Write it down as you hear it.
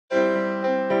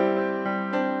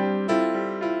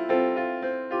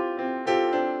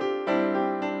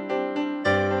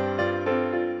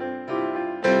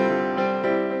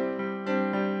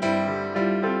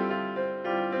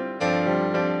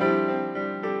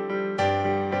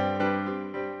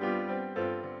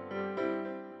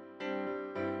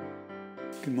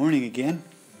Good morning again.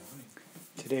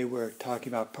 Today we're talking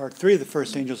about part 3 of the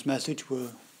first angel's message. We're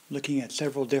looking at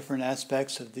several different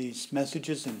aspects of these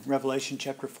messages in Revelation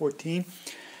chapter 14.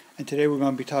 And today we're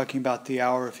going to be talking about the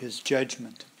hour of his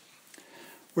judgment.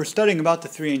 We're studying about the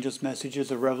three angels'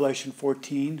 messages of Revelation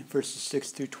 14, verses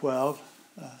 6 through 12.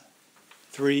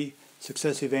 Three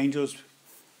successive angels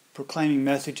proclaiming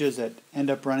messages that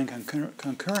end up running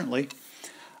concurrently.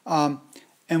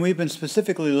 And we've been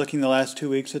specifically looking the last 2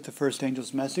 weeks at the first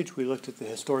angel's message. We looked at the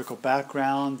historical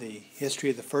background, the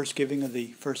history of the first giving of the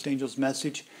first angel's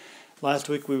message. Last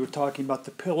week we were talking about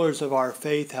the pillars of our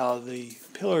faith, how the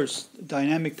pillars,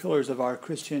 dynamic pillars of our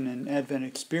Christian and Advent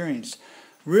experience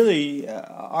really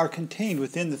are contained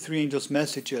within the three angels'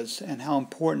 messages and how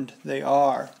important they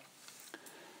are.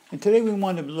 And today we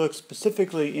want to look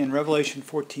specifically in Revelation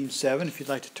 14:7, if you'd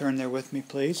like to turn there with me,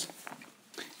 please.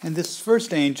 And this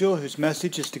first angel, whose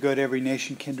message is to go to every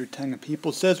nation, kindred, tongue, and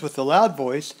people, says with a loud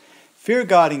voice, "Fear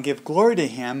God and give glory to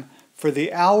him, for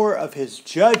the hour of his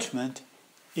judgment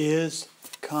is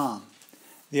come."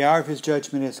 The hour of his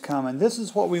judgment is come. And this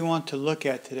is what we want to look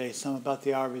at today, some about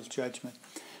the hour of his judgment.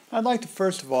 I'd like to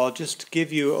first of all just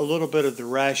give you a little bit of the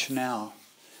rationale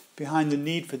behind the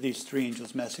need for these three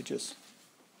angels' messages.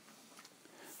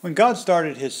 When God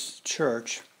started his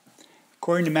church,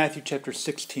 according to Matthew chapter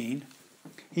 16,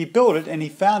 he built it and he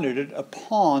founded it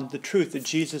upon the truth that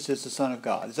Jesus is the Son of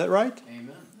God. Is that right?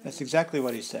 Amen. That's exactly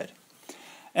what he said.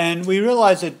 And we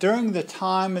realize that during the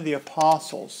time of the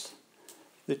apostles,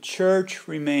 the church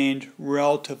remained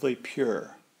relatively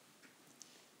pure.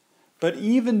 But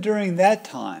even during that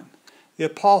time, the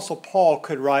apostle Paul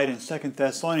could write in 2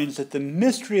 Thessalonians that the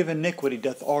mystery of iniquity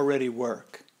doth already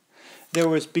work. There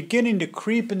was beginning to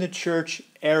creep in the church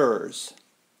errors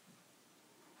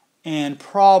and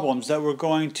problems that were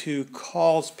going to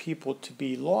cause people to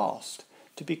be lost,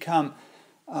 to become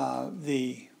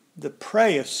the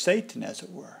prey of Satan, as it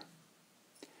were.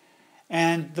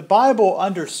 And the Bible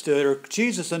understood, or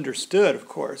Jesus understood, of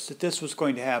course, that this was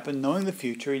going to happen, knowing the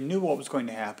future. He knew what was going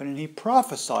to happen, and he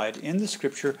prophesied in the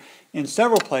Scripture, in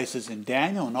several places in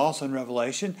Daniel and also in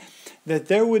Revelation, that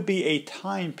there would be a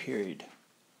time period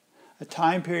of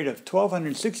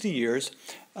 1,260 years,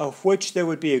 of which there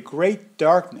would be a great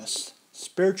darkness,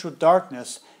 spiritual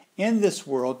darkness, in this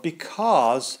world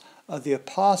because of the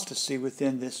apostasy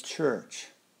within this church.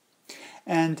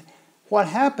 And what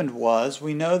happened was,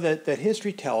 we know that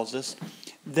history tells us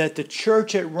that the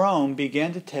church at Rome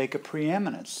began to take a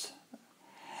preeminence.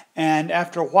 And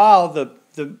after a while,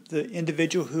 the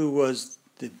individual who was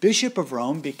the Bishop of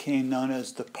Rome became known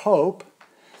as the Pope,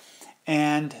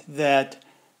 and that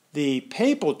the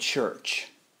papal church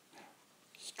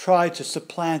tried to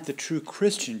supplant the true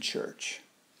Christian church.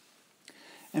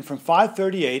 And from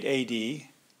 538 AD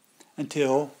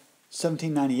until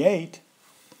 1798,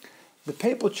 the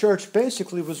papal church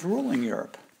basically was ruling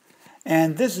Europe.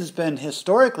 And this has been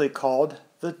historically called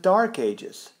the Dark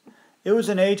Ages. It was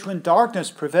an age when darkness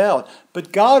prevailed,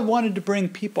 but God wanted to bring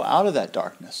people out of that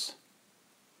darkness.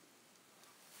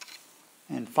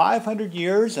 And 500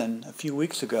 years and a few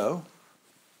weeks ago,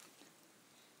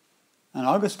 an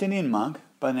Augustinian monk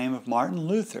by the name of Martin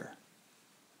Luther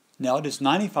nailed his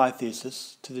 95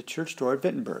 Theses to the church door at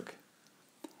Wittenberg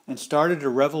and started a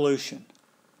revolution.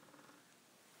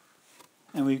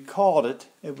 And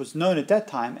it was known at that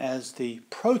time as the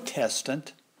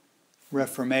Protestant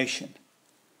Reformation.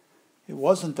 It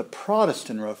wasn't the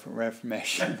Protestant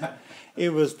Reformation.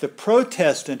 It was the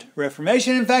Protestant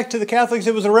Reformation. In fact, to the Catholics,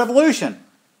 it was a revolution.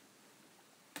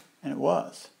 And it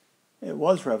was. It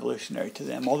was revolutionary to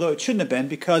them, although it shouldn't have been,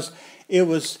 because it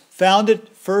was founded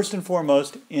first and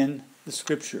foremost in the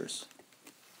Scriptures.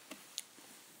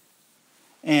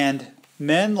 And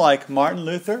men like Martin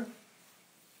Luther,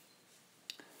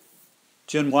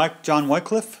 John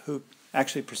Wycliffe, who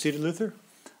actually preceded Luther,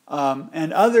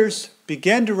 and others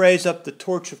began to raise up the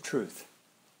torch of truth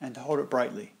and to hold it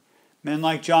brightly. Men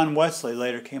like John Wesley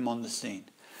later came on the scene.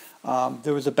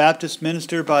 There was a Baptist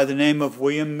minister by the name of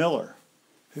William Miller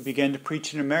who began to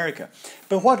preach in America.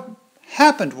 But what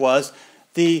happened was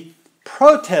the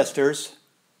protesters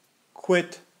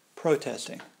quit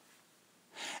protesting.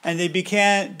 And they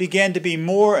began to be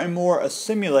more and more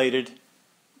assimilated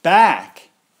back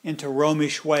into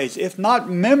Romish ways. If not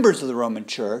members of the Roman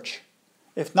Church,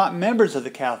 if not members of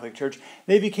the Catholic Church,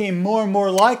 they became more and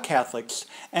more like Catholics,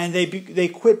 and they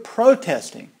quit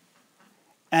protesting.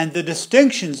 And the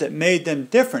distinctions that made them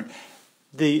different,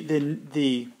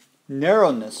 the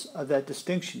narrowness of that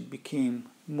distinction became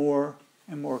more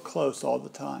and more close all the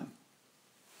time.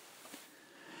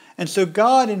 And so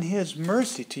God, in his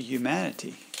mercy to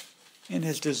humanity, in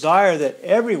his desire that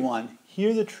everyone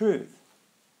hear the truth,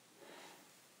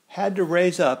 had to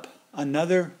raise up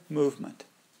another movement.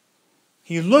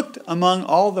 He looked among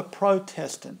all the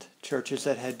Protestant churches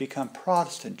that had become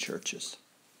Protestant churches,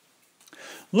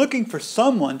 looking for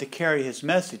someone to carry his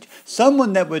message,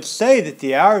 someone that would say that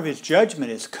the hour of his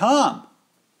judgment is come,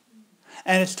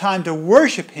 and it's time to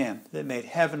worship him that made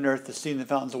heaven and earth, the sea and the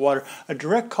fountains of water, a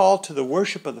direct call to the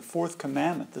worship of the fourth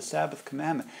commandment, the Sabbath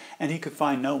commandment, and he could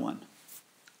find no one.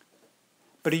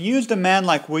 But he used a man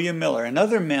like William Miller and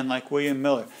other men like William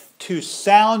Miller to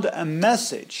sound a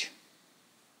message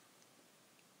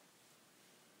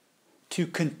to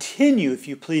continue, if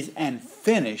you please, and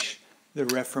finish the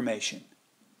Reformation.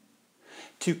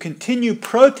 To continue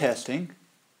protesting,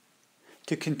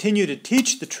 to continue to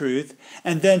teach the truth,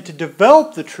 and then to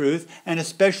develop the truth, and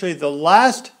especially the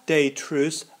last day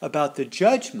truths about the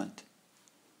judgment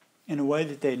in a way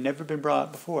that they had never been brought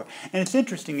up before. And it's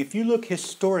interesting, if you look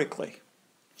historically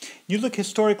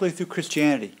through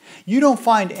Christianity, you don't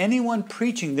find anyone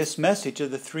preaching this message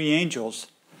of the three angels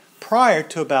prior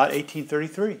to about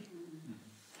 1833.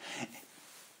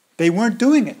 They weren't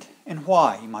doing it. And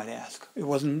why, you might ask?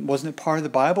 Wasn't it part of the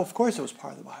Bible? Of course it was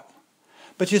part of the Bible.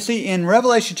 But you see, in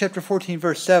Revelation chapter 14,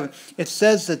 verse 7, it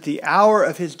says that the hour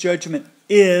of his judgment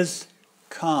is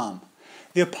come.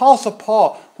 The Apostle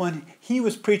Paul, when he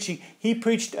was preaching, he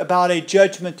preached about a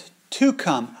judgment to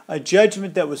come, a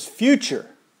judgment that was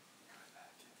future.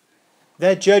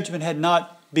 That judgment had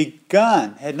not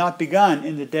begun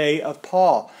in the day of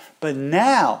Paul. But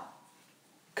now,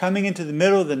 coming into the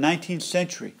middle of the 19th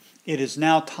century, it is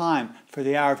now time for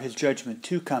the hour of his judgment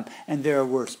to come. And there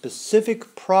were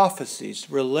specific prophecies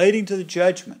relating to the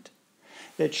judgment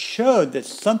that showed that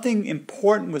something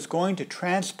important was going to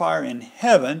transpire in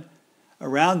heaven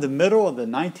around the middle of the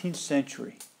 19th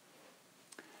century.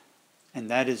 And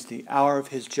that is the hour of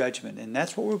his judgment. And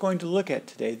that's what we're going to look at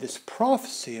today, this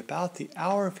prophecy about the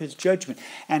hour of his judgment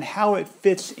and how it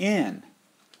fits in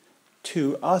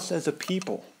to us as a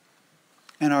people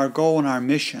and our goal and our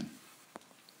mission.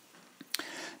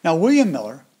 Now, William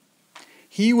Miller,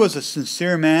 he was a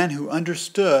sincere man who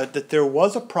understood that there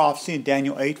was a prophecy in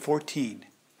Daniel 8:14.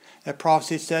 That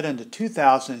prophecy said, unto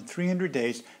 2,300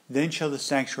 days, then shall the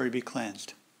sanctuary be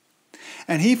cleansed.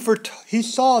 And he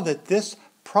saw that this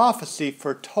prophecy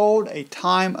foretold a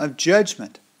time of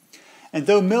judgment. And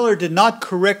though Miller did not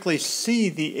correctly see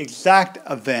the exact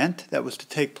event that was to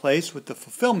take place with the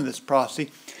fulfillment of this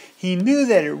prophecy, he knew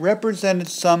that it represented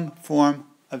some form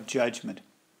of judgment.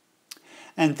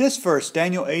 And this verse,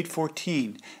 Daniel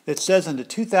 8:14, that says, unto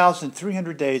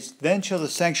 2,300 days, then shall the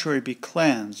sanctuary be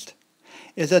cleansed,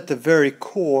 is at the very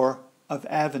core of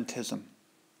Adventism.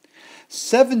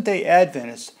 Seventh-day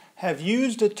Adventists have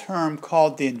used a term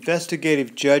called the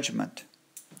investigative judgment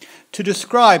to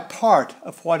describe part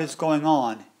of what is going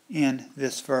on in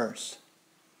this verse.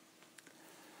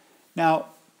 Now,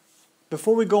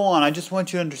 before we go on, I just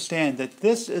want you to understand that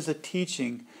this is a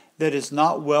teaching that is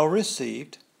not well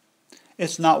received.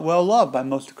 It's not well loved by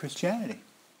most of Christianity.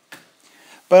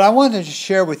 But I wanted to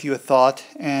share with you a thought,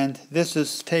 and this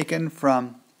is taken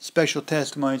from Special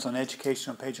Testimonies on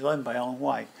Education on page 11 by Ellen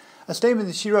White. A statement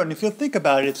that she wrote, and if you'll think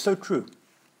about it, it's so true.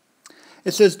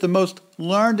 It says, the most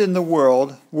learned in the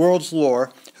world's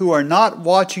lore, who are not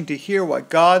watching to hear what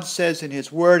God says in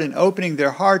His Word and opening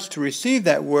their hearts to receive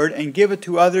that Word and give it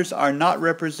to others, are not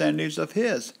representatives of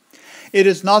His. It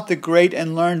is not the great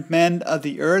and learned men of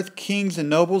the earth, kings and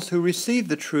nobles, who receive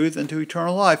the truth unto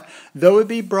eternal life, though it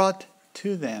be brought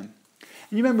to them.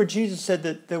 And you remember Jesus said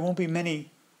that there won't be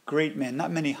many great men,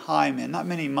 not many high men, not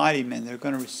many mighty men that are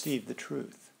going to receive the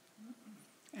truth.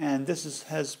 And this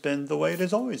has been the way it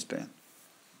has always been.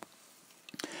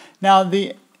 Now,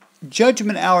 the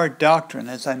judgment hour doctrine,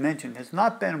 as I mentioned, has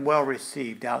not been well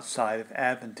received outside of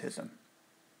Adventism.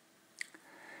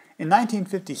 In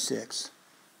 1956,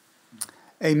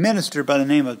 a minister by the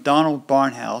name of Donald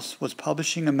Barnhouse was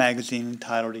publishing a magazine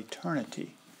entitled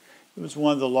Eternity. It was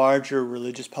one of the larger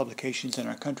religious publications in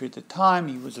our country at the time.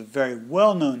 He was a very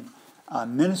well-known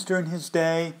minister in his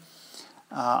day.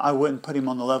 I wouldn't put him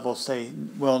on the level, say,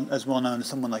 as well-known as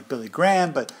someone like Billy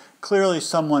Graham, but clearly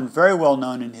someone very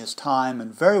well-known in his time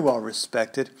and very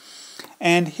well-respected.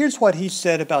 And here's what he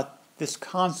said about this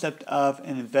concept of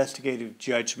an investigative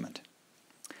judgment.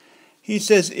 He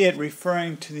says it,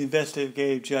 referring to the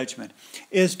investigative judgment,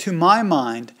 is to my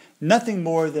mind nothing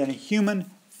more than a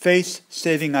human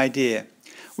face-saving idea.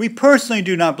 We personally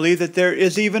do not believe that there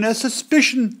is even a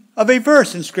suspicion of a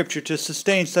verse in Scripture to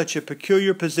sustain such a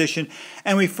peculiar position,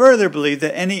 and we further believe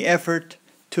that any effort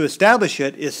to establish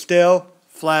it is stale,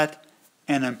 flat,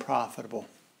 and unprofitable.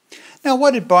 Now,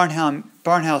 what did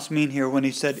Barnhouse mean here when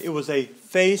he said it was a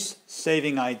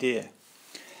face-saving idea?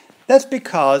 That's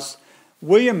because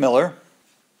William Miller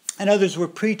and others were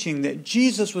preaching that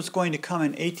Jesus was going to come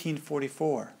in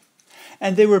 1844.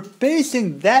 And they were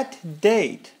basing that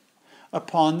date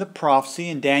upon the prophecy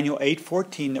in Daniel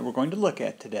 8:14 that we're going to look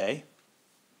at today.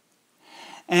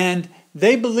 And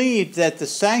they believed that the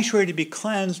sanctuary to be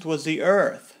cleansed was the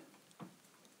earth,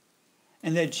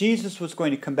 and that Jesus was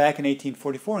going to come back in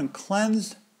 1844 and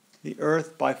cleanse the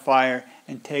earth by fire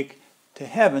and take to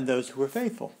heaven those who were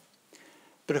faithful.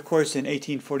 But of course in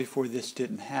 1844 this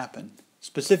didn't happen.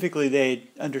 Specifically, they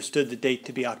understood the date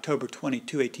to be October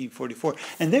 22, 1844.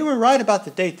 And they were right about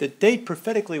the date. The date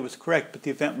prophetically was correct, but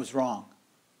the event was wrong.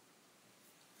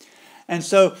 And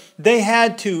so they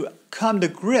had to come to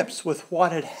grips with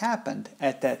what had happened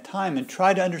at that time and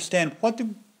try to understand where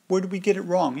did we get it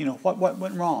wrong? What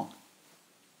went wrong?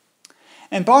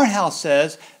 And Barnhouse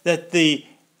says that the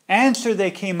answer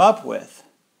they came up with,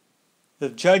 the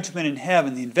judgment in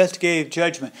heaven, the investigative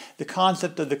judgment, the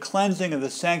concept of the cleansing of the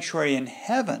sanctuary in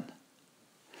heaven,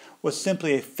 was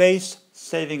simply a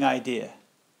face-saving idea.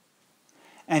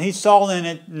 And he saw in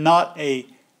it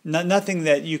nothing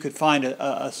that you could find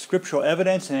a scriptural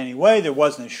evidence in any way. There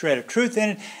wasn't a shred of truth in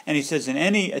it. And he says, and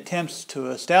any attempts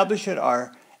to establish it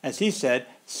are, as he said,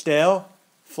 stale,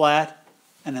 flat,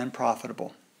 and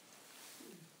unprofitable.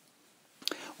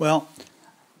 Well,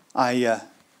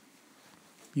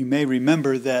 you may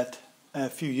remember that a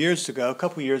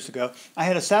couple years ago, I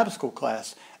had a Sabbath school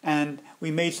class, and we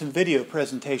made some video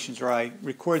presentations, or I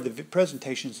recorded the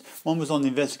presentations. One was on the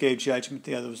investigative judgment,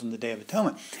 the other was on the Day of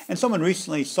Atonement. And someone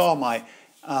recently saw my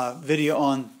video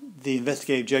on the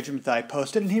investigative judgment that I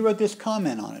posted, and he wrote this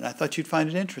comment on it. I thought you'd find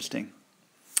it interesting.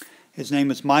 His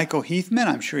name is Michael Heathman.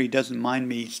 I'm sure he doesn't mind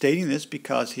me stating this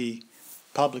because he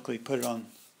publicly put it on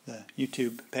the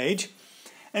YouTube page.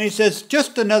 And he says,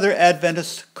 just another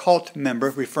Adventist cult member,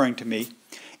 referring to me,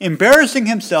 embarrassing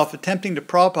himself attempting to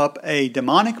prop up a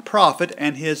demonic prophet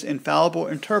and his infallible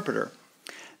interpreter.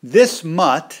 This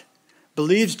mutt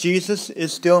believes Jesus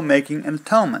is still making an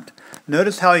atonement.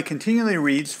 Notice how he continually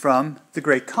reads from The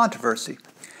Great Controversy.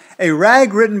 A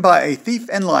rag written by a thief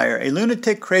and liar, a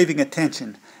lunatic craving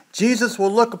attention. Jesus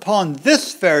will look upon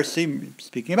this Pharisee,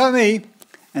 speaking about me,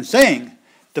 and saying,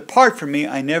 depart from me,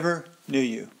 I never knew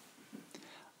you.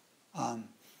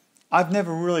 I've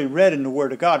never really read in the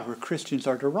Word of God where Christians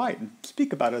are to write and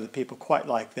speak about other people quite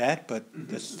like that, but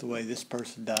this is the way this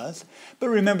person does. But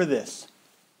remember this,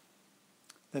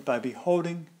 that by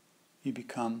beholding, you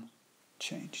become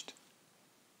changed.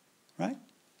 Right?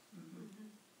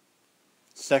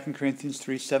 2 Corinthians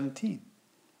 3:17.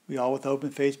 We all with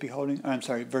open face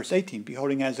verse 18.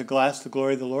 Beholding as a glass the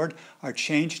glory of the Lord, are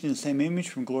changed in the same image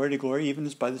from glory to glory, even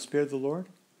as by the Spirit of the Lord.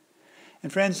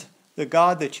 And friends, the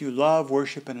God that you love,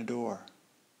 worship, and adore,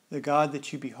 the God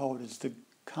that you behold is the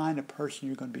kind of person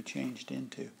you're going to be changed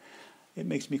into. It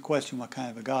makes me question what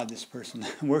kind of a God this person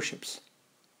worships.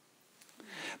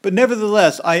 But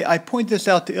nevertheless, I point this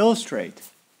out to illustrate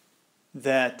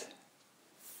that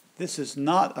this is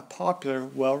not a popular,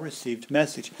 well-received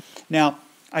message. Now,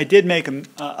 I did make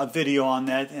a video on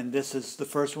that, and the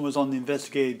first one was on the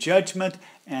investigative judgment,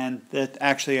 and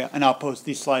I'll post,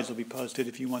 these slides will be posted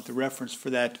if you want the reference for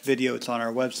that video. It's on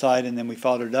our website, and then we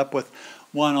followed it up with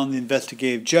one on the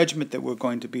investigative judgment that we're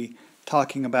going to be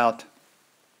talking about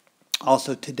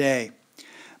also today.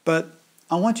 But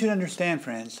I want you to understand,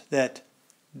 friends, that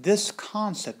this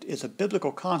concept is a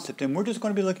biblical concept, and we're just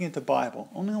going to be looking at the Bible,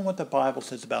 only on what the Bible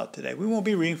says about today. We won't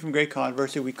be reading from Great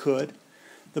Controversy. We could.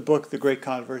 The book, The Great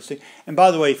Controversy. And by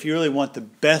the way, if you really want the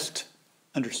best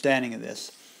understanding of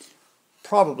this,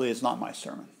 probably is not my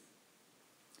sermon.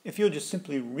 If you'll just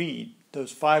simply read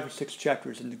those 5 or 6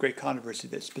 chapters in The Great Controversy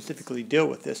that specifically deal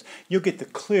with this, you'll get the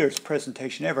clearest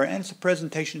presentation ever. And it's a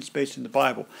presentation that's based in the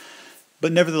Bible.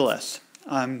 But nevertheless,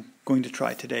 I'm going to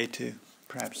try today to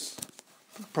perhaps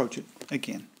approach it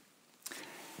again.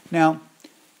 Now,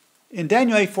 in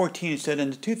Daniel 8:14 it said,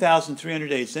 in the 2,300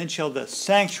 days then shall the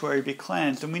sanctuary be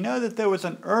cleansed. And we know that there was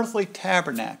an earthly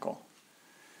tabernacle.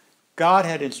 God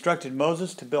had instructed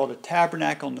Moses to build a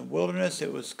tabernacle in the wilderness.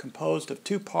 It was composed of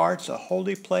 2 parts, a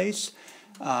holy place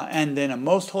and then a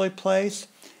most holy place.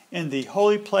 In the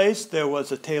holy place there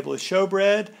was a table of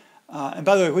showbread. And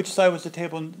by the way, which side was the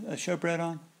table of showbread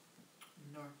on?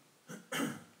 North.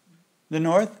 The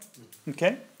north?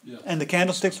 Okay. Yes. And the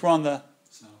candlesticks were on the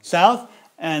south.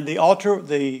 And the altar,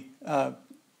 the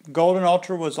golden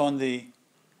altar, was on the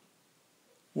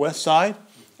west side.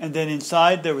 And then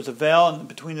inside there was a veil, and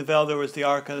between the veil there was the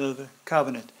Ark of the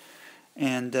Covenant,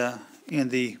 and in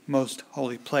the most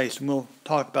holy place. And we'll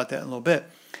talk about that in a little bit.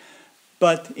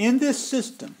 But in this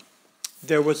system,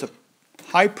 there was a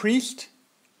high priest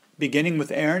beginning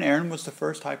with Aaron. Aaron was the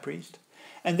first high priest.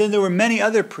 And then there were many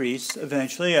other priests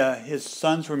eventually. His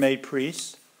sons were made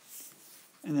priests.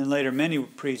 And then later many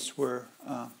priests were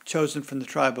chosen from the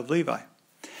tribe of Levi.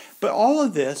 But all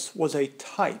of this was a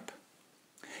type.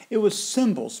 It was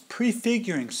symbols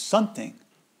prefiguring something,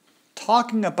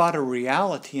 talking about a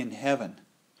reality in heaven.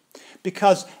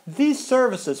 Because these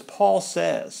services, Paul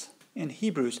says in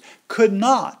Hebrews, could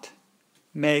not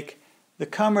make the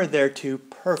comer thereto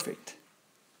perfect.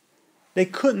 They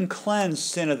couldn't cleanse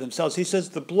sin of themselves. He says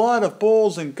the blood of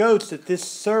bulls and goats that this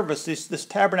service, this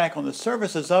tabernacle and the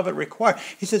services of it require,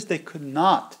 he says they could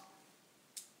not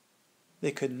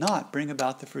bring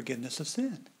about the forgiveness of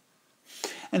sin.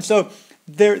 And so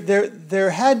there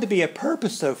had to be a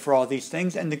purpose, though, for all these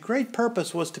things, and the great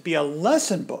purpose was to be a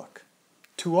lesson book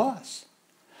to us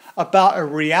about a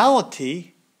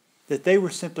reality that they were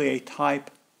simply a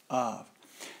type of.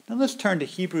 Now let's turn to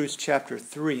Hebrews chapter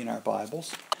 3 in our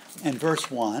Bibles. And verse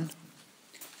 1,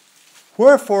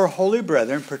 "Wherefore, holy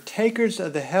brethren, partakers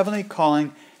of the heavenly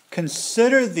calling,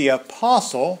 consider the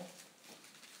apostle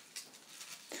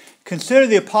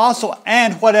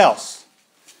and what else?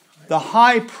 The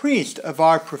high priest of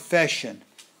our profession,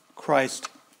 Christ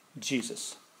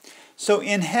Jesus." So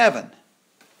in heaven,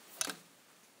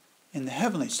 in the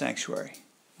heavenly sanctuary,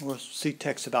 we'll see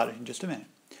text about it in just a minute,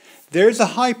 there's a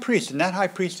high priest, and that high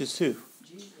priest is who?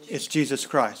 It's Jesus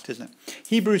Christ, isn't it?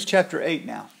 Hebrews chapter 8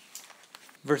 now,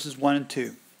 verses 1 and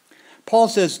 2. Paul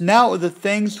says, "Now of the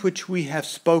things which we have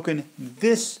spoken,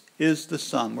 this is the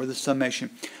sum," or the summation.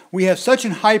 "We have such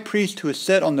an high priest who is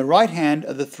set on the right hand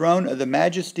of the throne of the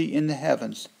majesty in the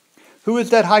heavens." Who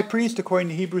is that high priest according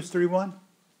to Hebrews 3:1?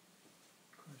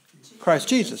 Christ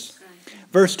Jesus.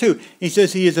 Verse 2, he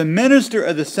says, "He is a minister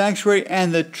of the sanctuary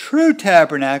and the true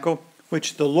tabernacle,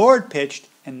 which the Lord pitched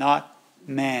and not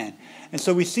man." And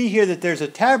so we see here that there's a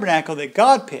tabernacle that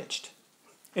God pitched.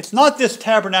 It's not this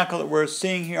tabernacle that we're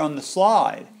seeing here on the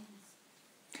slide.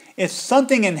 It's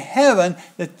something in heaven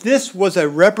that this was a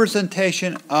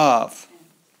representation of.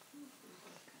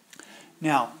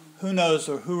 Now, who knows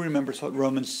or who remembers what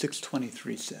Romans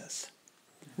 6:23 says?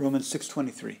 Romans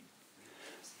 6:23.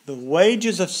 "The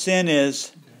wages of sin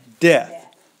is death,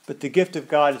 but the gift of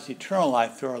God is eternal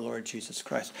life through our Lord Jesus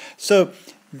Christ." So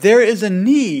there is a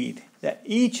need that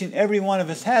each and every one of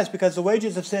us has, because the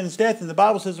wages of sin is death. And the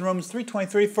Bible says in Romans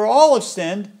 3:23, "For all have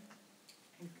sinned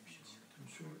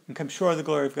and come short of the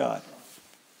glory of God."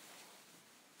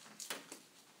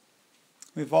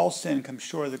 We've all sinned and come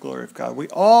short of the glory of God. We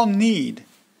all need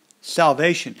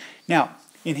salvation. Now,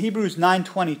 in Hebrews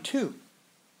 9:22,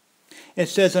 it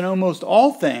says, "In almost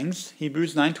all things,"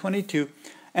 Hebrews 9:22,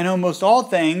 "and almost all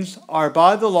things are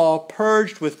by the law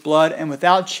purged with blood, and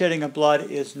without shedding of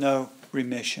blood is no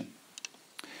remission."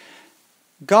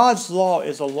 God's law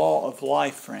is a law of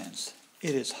life, friends.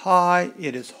 It is high,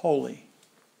 it is holy.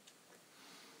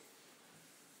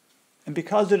 And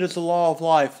because it is a law of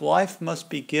life, life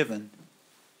must be given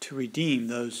to redeem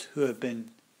those who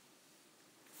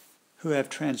have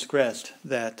transgressed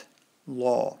that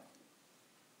law.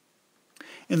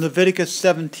 In Leviticus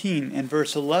 17 and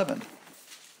verse 11,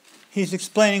 he's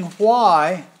explaining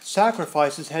why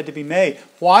sacrifices had to be made.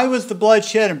 Why was the blood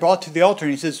shed and brought to the altar?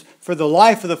 And he says, "For the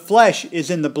life of the flesh is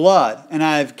in the blood, and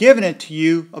I have given it to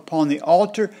you upon the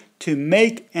altar to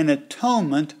make an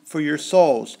atonement for your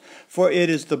souls. For it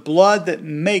is the blood that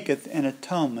maketh an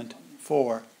atonement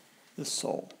for the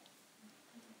soul."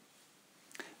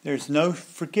 There's no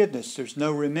forgiveness, there's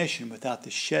no remission without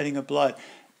the shedding of blood.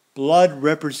 Blood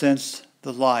represents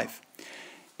the life.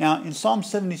 Now, in Psalm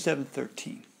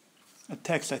 77:13, a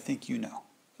text I think you know.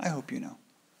 I hope you know.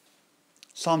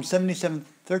 Psalm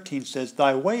 77:13 says,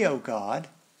 "Thy way, O God,"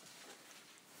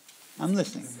 I'm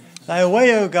listening, "Thy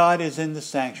way, O God, is in the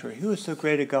sanctuary." Who is so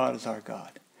great a God as our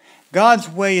God? God's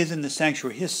way is in the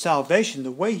sanctuary. His salvation,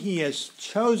 the way He has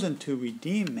chosen to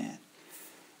redeem man,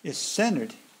 is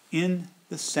centered in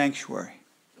the sanctuary.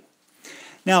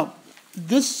 Now,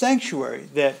 this sanctuary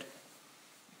that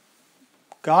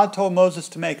God told Moses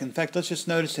to make, in fact, let's just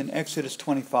notice in Exodus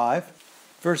 25,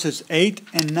 verses 8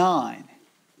 and 9.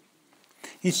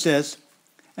 He says,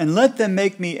 "And let them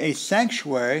make me a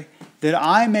sanctuary that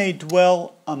I may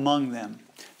dwell among them."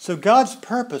 So God's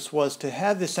purpose was to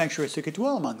have this sanctuary so He could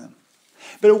dwell among them.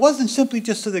 But it wasn't simply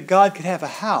just so that God could have a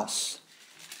house,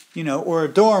 or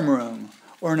a dorm room,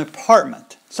 or an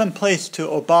apartment, some place to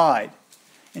abide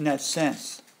in that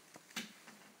sense.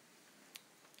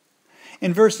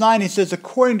 In verse 9 he says,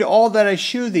 "According to all that I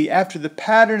shew thee, after the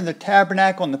pattern of the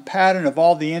tabernacle and the pattern of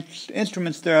all the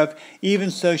instruments thereof,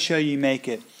 even so shall ye make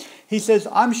it." He says,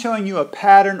 I'm showing you a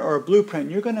pattern or a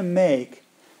blueprint. You're going to make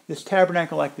This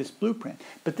tabernacle like this blueprint.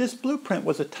 But this blueprint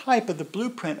was a type of the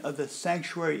blueprint of the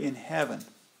sanctuary in heaven.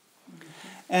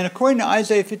 And according to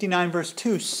Isaiah 59 verse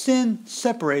 2, sin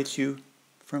separates you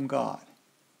from God.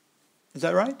 Is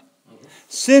that right?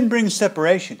 Sin brings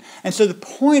separation. And so the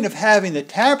point of having the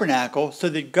tabernacle so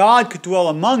that God could dwell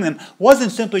among them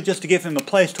wasn't simply just to give him a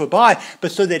place to abide,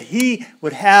 but so that he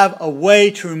would have a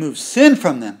way to remove sin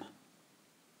from them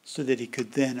so that he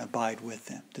could then abide with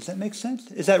them. Does that make sense?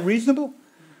 Is that reasonable?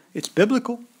 It's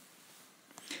biblical.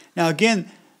 Now again,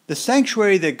 the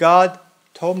sanctuary that God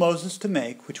told Moses to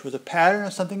make, which was a pattern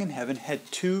of something in heaven,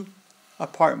 had two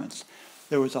apartments.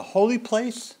 There was a holy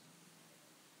place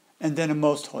and then a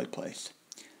most holy place.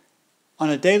 On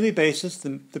a daily basis,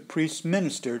 the priests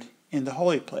ministered in the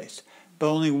holy place, but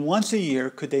only once a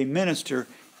year could they minister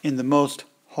in the most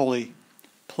holy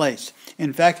place.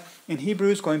 In fact, in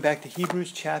Hebrews, going back to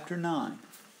Hebrews chapter 9,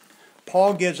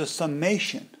 Paul gives a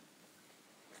summation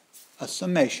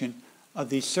of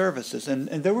these services, and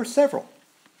there were several.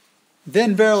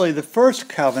 Then verily the first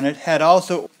covenant had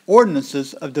also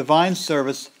ordinances of divine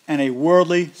service and a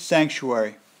worldly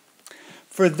sanctuary.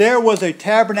 For there was a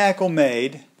tabernacle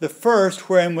made, the first,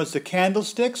 wherein was the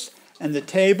candlesticks, and the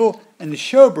table, and the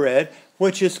showbread,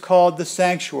 which is called the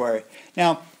sanctuary.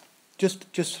 Now,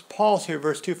 just pause here,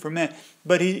 verse 2 for a minute.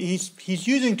 But he's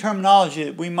using terminology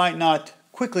that we might not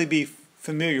quickly be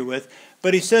familiar with.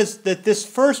 But he says that this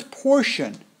first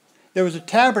portion, there was a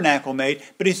tabernacle made,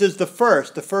 but he says the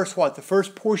first what? The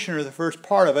first portion or the first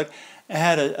part of it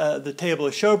had the table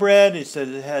of showbread. He said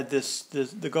it had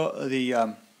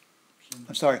the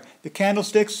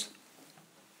candlesticks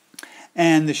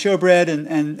and the showbread,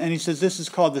 and he says this is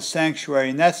called the sanctuary,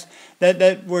 and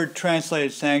that word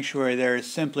translated sanctuary there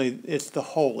is simply, it's the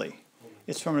holy.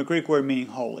 It's from a Greek word meaning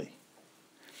holy.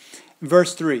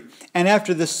 Verse 3, and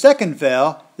after the second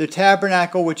veil, the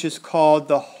tabernacle which is called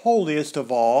the holiest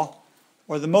of all,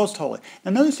 or the most holy.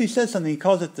 Now notice he says something, he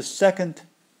calls it the second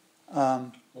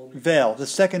veil, the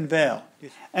second veil.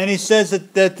 And he says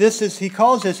that this is, he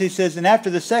calls this, he says, and after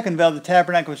the second veil, the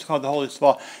tabernacle was called the holiest of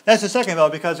all. That's the second veil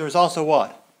because there was also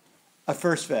what? A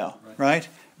first veil, right?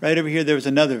 Right over here there was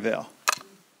another veil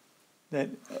that,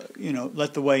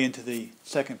 let the way into the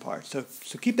second part. So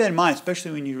keep that in mind,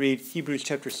 especially when you read Hebrews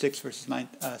chapter 6, verses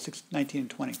 19 and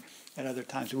 20 at other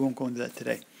times. We won't go into that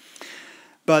today.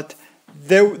 But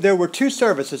there were two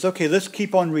services. Okay, let's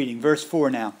keep on reading. Verse 4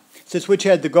 now. It says, which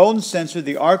had the golden censer,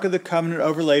 the ark of the covenant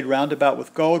overlaid round about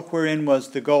with gold, wherein was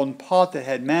the golden pot that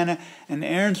had manna, and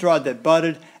Aaron's rod that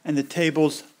budded, and the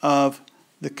tables of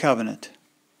the covenant.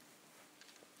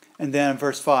 And then in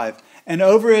verse 5, and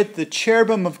over it the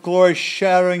cherubim of glory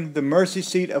shadowing the mercy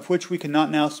seat, of which we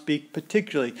cannot now speak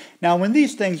particularly. Now when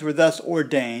these things were thus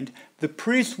ordained, the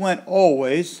priest went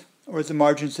always, or as the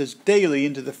margin says, daily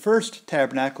into the first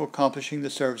tabernacle, accomplishing the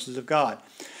services of God.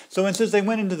 So when it says they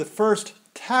went into the first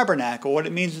tabernacle, what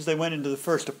it means is they went into the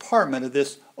first apartment of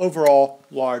this overall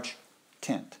large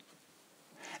tent.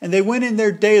 And they went in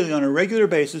there daily on a regular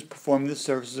basis performing the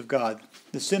services of God.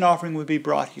 The sin offering would be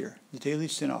brought here, the daily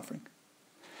sin offering.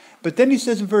 But then he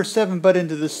says in verse 7, but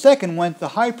into the second went the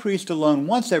high priest alone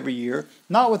once every year,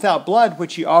 not without blood,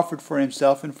 which he offered for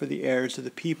himself and for the heirs of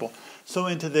the people. So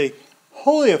into the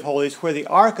Holy of Holies, where the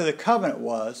Ark of the Covenant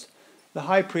was, the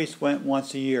high priest went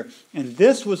once a year. And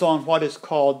this was on what is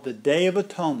called the Day of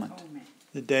Atonement.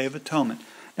 The Day of Atonement.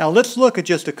 Now let's look at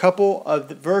just a couple of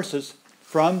the verses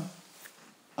from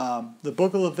the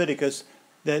book of Leviticus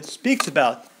that speaks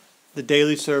about the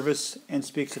daily service and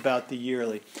speaks about the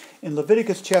yearly. In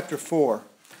Leviticus chapter 4,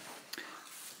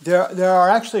 there are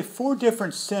actually 4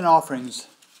 different sin offerings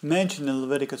mentioned in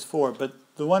Leviticus 4, but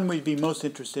the one we'd be most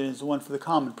interested in is the one for the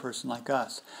common person like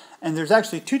us. And there's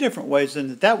actually 2 different ways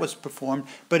in that was performed,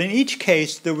 but in each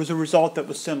case there was a result that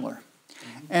was similar.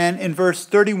 And in verse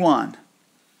 31,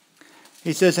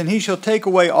 he says, and he shall take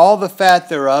away all the fat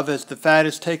thereof, as the fat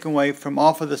is taken away from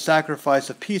off of the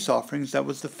sacrifice of peace offerings. That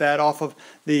was the fat off of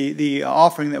the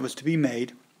offering that was to be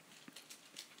made.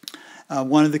 A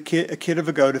kid of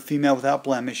a goat, a female without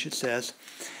blemish, it says.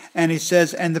 And he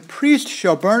says, and the priest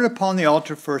shall burn it upon the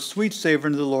altar for a sweet savor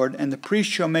unto the Lord, and the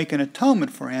priest shall make an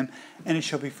atonement for him, and it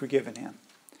shall be forgiven him.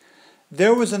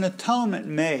 There was an atonement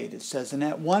made, it says, an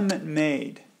at-one-ment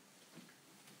made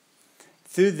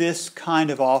through this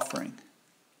kind of offering.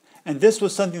 And this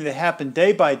was something that happened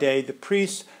day by day. The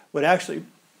priests would actually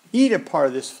eat a part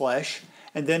of this flesh,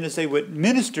 and then as they would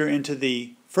minister into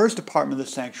the first apartment of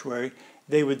the sanctuary,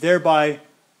 they would thereby,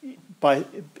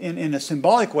 in a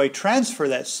symbolic way, transfer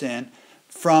that sin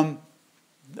from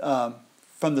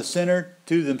the sinner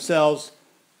to themselves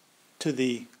to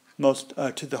the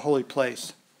holy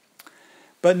place.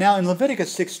 But now in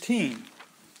Leviticus 16,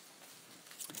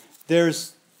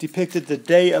 there's depicted the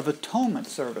Day of Atonement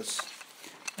service.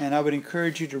 And I would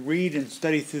encourage you to read and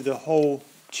study through the whole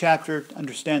chapter,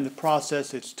 understand the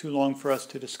process. It's too long for us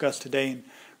to discuss today in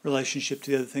relationship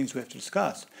to the other things we have to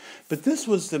discuss. But this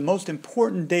was the most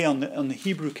important day on the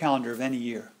Hebrew calendar of any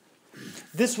year.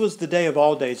 This was the day of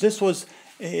all days. This was,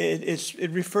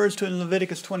 it refers to in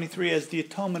Leviticus 23 as the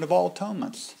atonement of all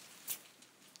atonements.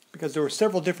 Because there were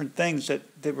several different things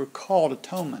that were called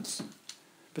atonements.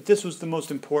 But this was the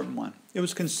most important one. It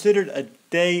was considered a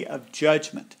day of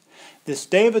judgment. This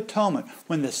Day of Atonement,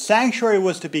 when the sanctuary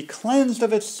was to be cleansed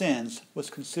of its sins,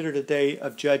 was considered a day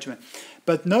of judgment.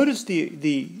 But notice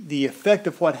the effect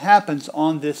of what happens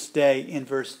on this day in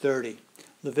verse 30.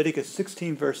 Leviticus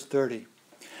 16, verse 30.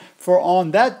 For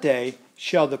on that day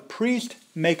shall the priest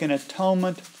make an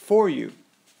atonement for you,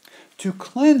 to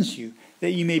cleanse you,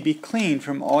 that you may be clean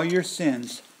from all your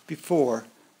sins before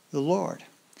the Lord.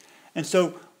 And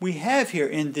so we have here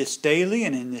in this daily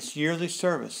and in this yearly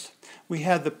service, we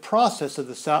have the process of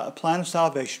the plan of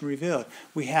salvation revealed.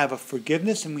 We have a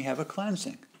forgiveness and we have a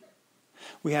cleansing.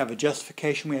 We have a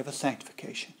justification, we have a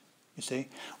sanctification. You see?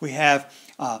 We have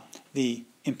the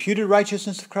imputed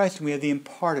righteousness of Christ and we have the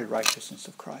imparted righteousness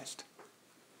of Christ.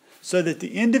 So that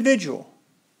the individual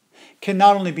can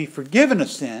not only be forgiven of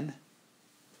sin,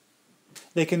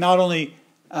 they can not only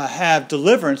have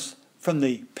deliverance from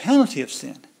the penalty of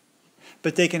sin,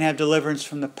 but they can have deliverance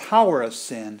from the power of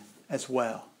sin as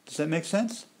well. Does that make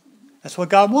sense? That's what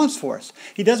God wants for us.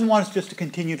 He doesn't want us just to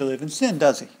continue to live in sin,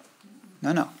 does He?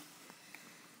 No.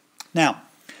 Now,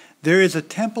 there is a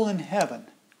temple in heaven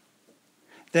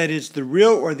that is the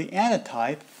real or the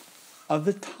antitype of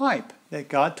the type that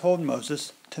God told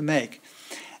Moses to make.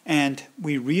 And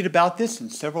we read about this in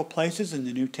several places in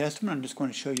the New Testament. I'm just going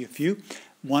to show you a few.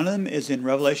 One of them is in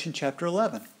Revelation chapter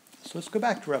 11. So let's go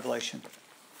back to Revelation.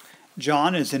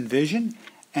 John is in vision,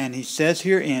 and he says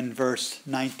here in verse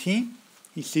 19,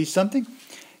 he sees something.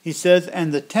 He says,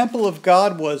 and the temple of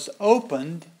God was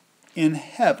opened in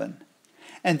heaven,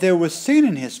 and there was seen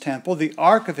in his temple the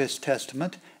ark of his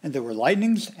testament, and there were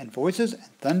lightnings and voices and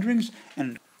thunderings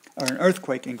and an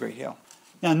earthquake and great hail.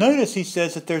 Now notice he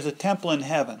says that there's a temple in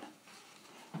heaven.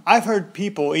 I've heard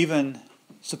people, even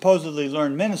supposedly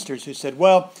learned ministers, who said,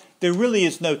 well, there really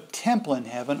is no temple in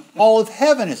heaven. All of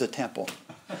heaven is a temple.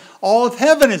 All of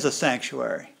heaven is a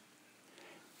sanctuary.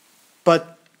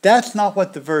 But that's not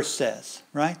what the verse says,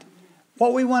 right?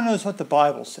 What we want to know is what the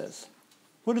Bible says.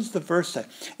 What does the verse say?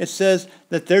 It says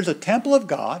that there's a temple of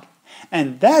God,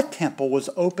 and that temple was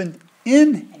opened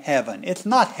in heaven. It's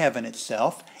not heaven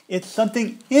itself. It's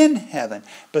something in heaven.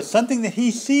 But something that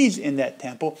he sees in that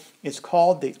temple is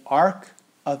called the Ark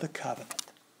of the Covenant.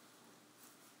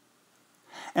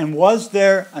 And was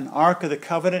there an Ark of the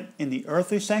Covenant in the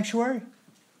earthly sanctuary?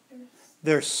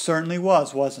 There certainly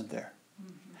was, wasn't there?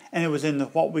 And it was in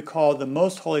what we call the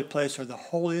most holy place, or the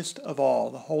holiest of all,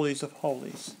 the holies of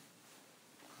holies.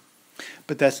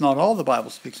 But that's not all the Bible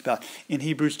speaks about. In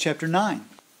Hebrews chapter 9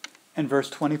 and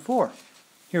verse 24,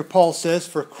 here Paul says,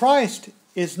 for Christ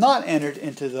is not entered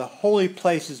into the holy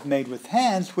places made with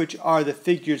hands, which are the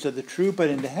figures of the true, but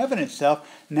into heaven itself,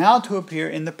 now to appear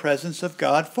in the presence of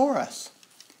God for us.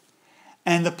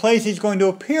 And the place he's going to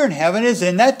appear in heaven is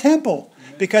in that temple.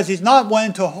 Because he's not went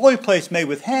into a holy place made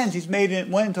with hands. He's went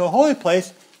into a holy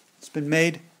place that's been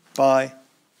made by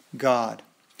God.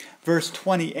 Verse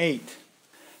 28.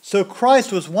 So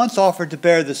Christ was once offered to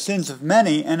bear the sins of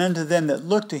many, and unto them that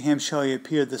look to him shall he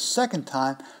appear the second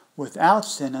time without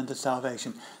sin unto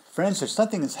salvation. Friends, there's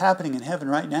something that's happening in heaven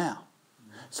right now.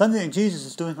 Something that Jesus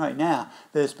is doing right now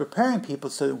that is preparing people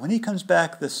so that when he comes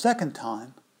back the second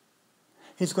time,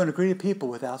 he's going to greet people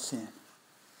without sin.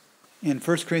 In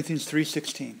 1 Corinthians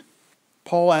 3:16,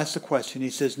 Paul asks a question. He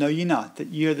says, know ye not that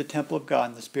ye are the temple of God,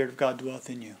 and the Spirit of God dwelleth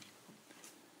in you?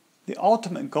 The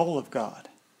ultimate goal of God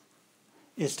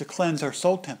is to cleanse our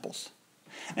soul temples.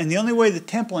 And the only way the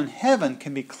temple in heaven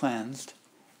can be cleansed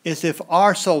is if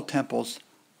our soul temples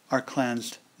are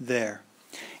cleansed there.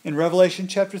 In Revelation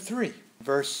chapter 3,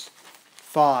 verse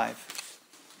 5,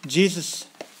 Jesus,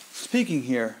 speaking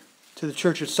here to the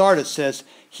church of Sardis, says,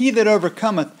 he that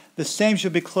overcometh, the same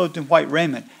shall be clothed in white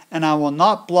raiment, and I will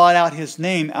not blot out his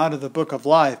name out of the book of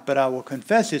life, but I will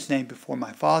confess his name before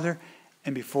my Father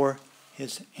and before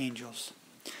his angels.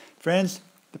 Friends,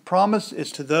 the promise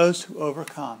is to those who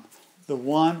overcome, the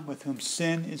one with whom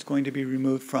sin is going to be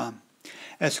removed from.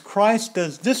 As Christ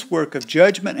does this work of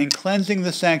judgment and cleansing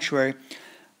the sanctuary,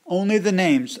 only the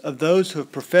names of those who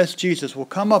have professed Jesus will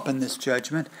come up in this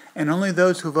judgment, and only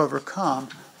those who have overcome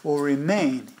will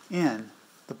remain in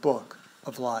the book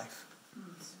of life.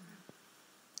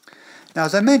 Now,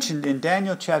 as I mentioned in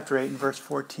Daniel chapter 8 and verse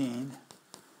 14,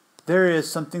 there is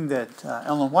something that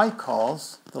Ellen White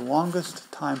calls the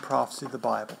longest time prophecy of the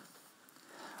Bible.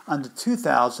 Unto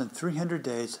 2,300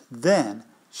 days, then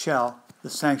shall the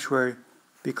sanctuary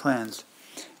be cleansed.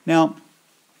 Now,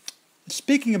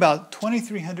 speaking about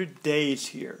 2,300 days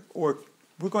here, or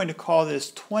we're going to call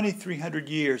this 2,300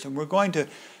 years, and we're going to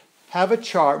have a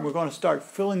chart. We're going to start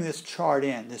filling this chart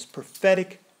in, this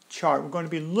prophetic chart. We're going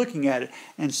to be looking at it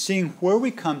and seeing where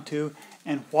we come to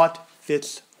and what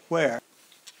fits where.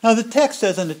 Now the text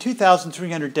says unto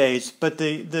 2,300 days, but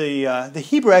the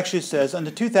Hebrew actually says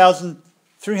unto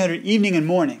 2,300 evening and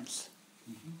mornings.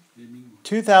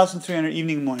 2,300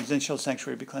 evening and mornings, then shall the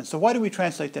sanctuary be cleansed. So why do we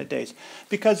translate that days?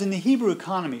 Because in the Hebrew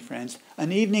economy, friends,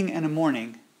 an evening and a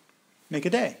morning make a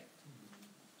day.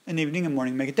 An evening and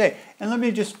morning make a day. And let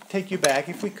me just take you back,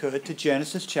 if we could, to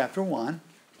Genesis chapter 1.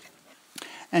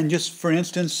 And just for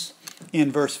instance, in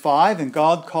verse 5, and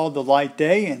God called the light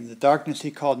day, and the darkness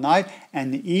he called night,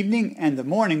 and the evening and the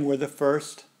morning were the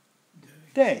first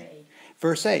day.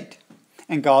 Verse 8,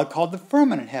 and God called the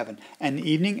firmament heaven, and the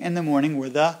evening and the morning were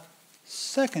the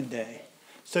second day.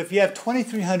 So if you have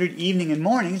 2,300 evening and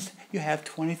mornings, you have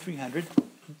 2,300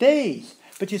 days.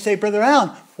 But you say, Brother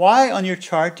Allen, why on your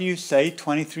chart do you say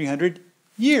 2,300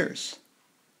 years?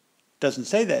 Doesn't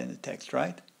say that in the text,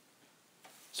 right?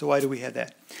 So why do we have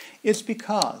that? It's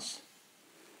because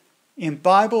in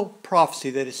Bible prophecy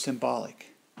that is symbolic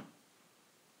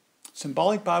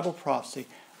Bible prophecy,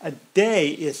 a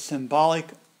day is symbolic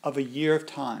of a year of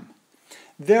time.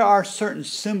 There are certain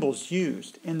symbols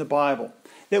used in the Bible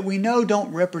that we know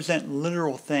don't represent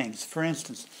literal things. For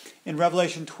instance, in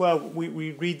Revelation 12,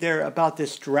 we read there about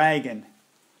this dragon.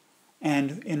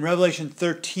 And in Revelation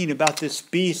 13 about this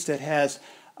beast that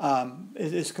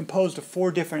is composed of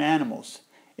 4 different animals.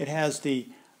 It has the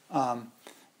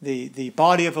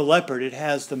body of a leopard. It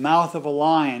has the mouth of a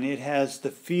lion. It has the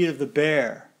feet of the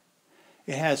bear.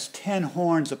 It has 10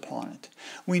 horns upon it.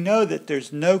 We know that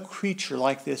there's no creature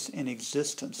like this in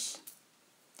existence.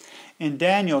 In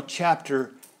Daniel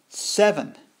chapter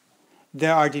 7,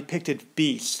 there are depicted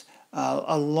beasts.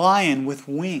 A lion with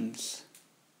wings.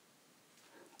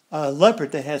 A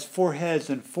leopard that has 4 heads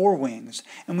and 4 wings.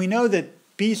 And we know that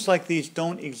beasts like these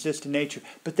don't exist in nature,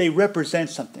 but they represent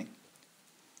something.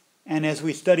 And as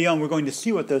we study on, we're going to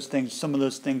see what some of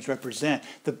those things represent.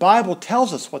 The Bible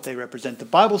tells us what they represent. The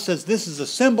Bible says this is a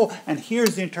symbol, and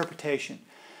here's the interpretation.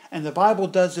 And the Bible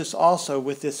does this also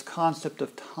with this concept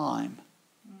of time.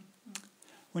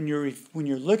 When you're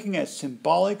looking at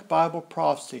symbolic Bible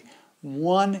prophecy,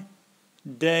 1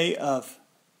 day of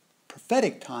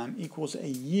prophetic time equals a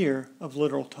year of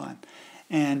literal time.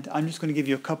 And I'm just going to give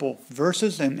you a couple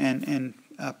verses and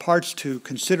parts to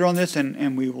consider on this,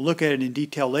 and we will look at it in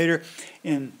detail later.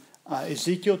 In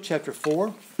Ezekiel chapter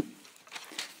 4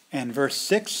 and verse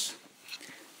 6,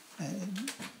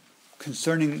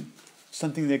 concerning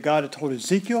something that God had told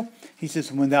Ezekiel, he says,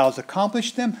 when thou hast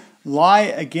accomplished them, lie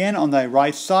again on thy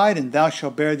right side, and thou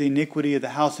shalt bear the iniquity of the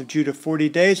house of Judah 40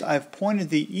 days. I have appointed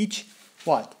thee each,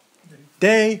 what?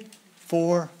 Day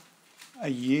for a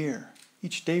year.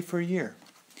 Each day for a year.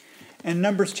 And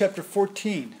Numbers chapter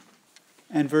 14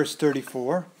 and verse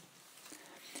 34,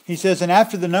 he says, and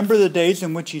after the number of the days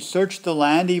in which ye searched the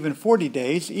land, even 40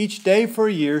 days, each day for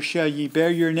a year shall ye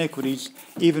bear your iniquities,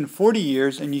 even 40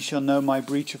 years, and ye shall know my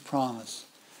breach of promise.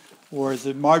 Or as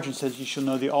the margin says, ye shall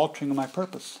know the altering of my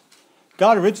purpose.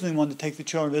 God originally wanted to take the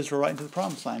children of Israel right into the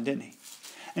promised land, didn't he?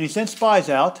 And he sent spies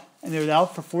out, and they were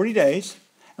out for 40 days,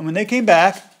 and when they came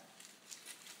back,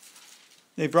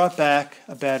 they brought back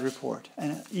a bad report,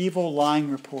 an evil, lying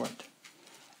report.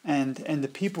 And the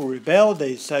people rebelled.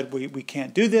 They said, we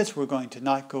can't do this. We're going to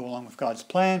not go along with God's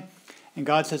plan. And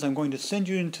God says, I'm going to send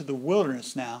you into the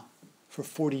wilderness now for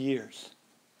 40 years,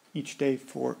 each day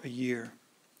for a year.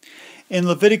 In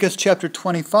Leviticus chapter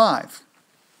 25,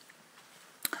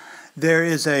 there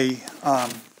is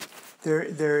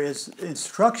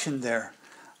instruction there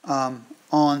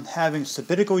on having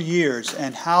sabbatical years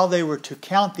and how they were to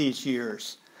count these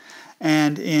years.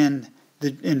 And in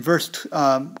verse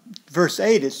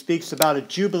 8, it speaks about a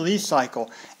jubilee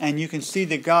cycle, and you can see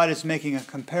that God is making a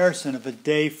comparison of a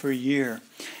day for a year.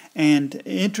 And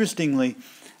interestingly,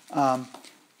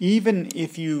 even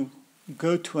if you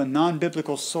go to a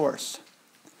non-biblical source,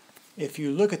 if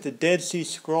you look at the Dead Sea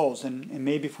Scrolls, and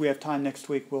maybe if we have time next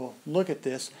week we'll look at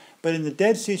this, but in the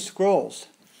Dead Sea Scrolls,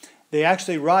 they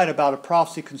actually write about a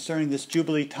prophecy concerning this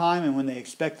Jubilee time and when they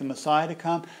expect the Messiah to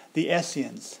come, the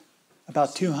Essenes,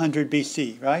 about 200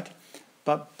 BC, right?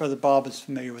 But Brother Bob is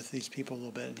familiar with these people a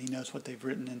little bit, and he knows what they've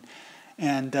written.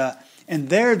 And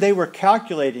there they were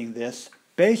calculating this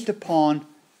based upon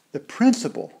the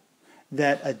principle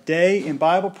that a day in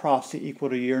Bible prophecy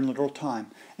equaled a year in literal time.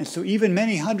 And so even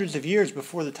many hundreds of years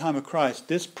before the time of Christ,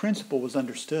 this principle was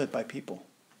understood by people.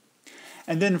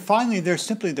 And then finally, there's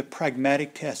simply the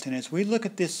pragmatic test. And as we look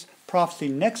at this prophecy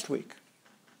next week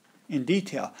in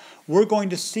detail, we're going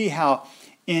to see how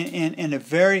in a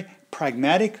very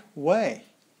pragmatic way,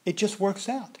 it just works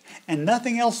out. And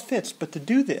nothing else fits but to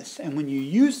do this. And when you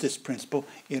use this principle,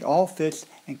 it all fits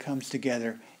and comes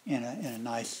together in a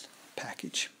nice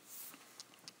package.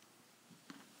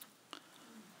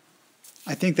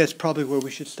 I think that's probably where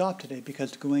we should stop today,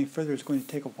 because going further is going to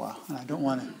take a while. And I don't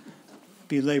want to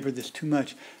belabor this too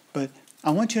much. But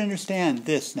I want you to understand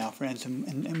this now, friends.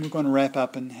 And we're going to wrap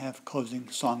up and have closing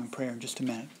song and prayer in just a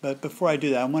minute. But before I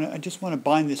do that, I just want to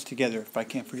bind this together, if I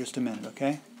can, for just a minute,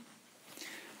 okay?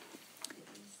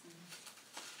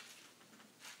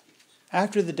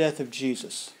 After the death of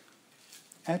Jesus,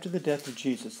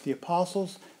 the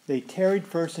apostles, they tarried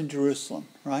first in Jerusalem,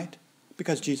 right?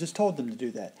 Because Jesus told them to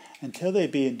do that, until they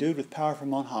be endued with power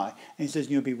from on high. And he says,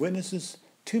 you'll be witnesses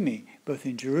to me, both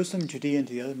in Jerusalem, Judea, and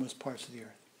to the othermost parts of the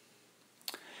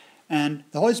earth. And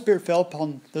the Holy Spirit fell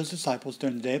upon those disciples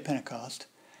during the day of Pentecost.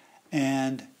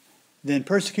 And then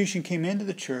persecution came into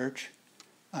the church,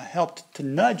 helped to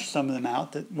nudge some of them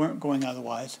out that weren't going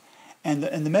otherwise. And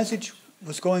the message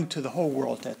was going to the whole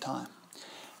world at that time.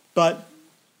 But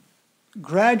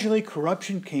gradually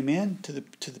corruption came in to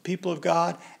the people of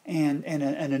God, and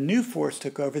a new force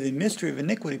took over. The mystery of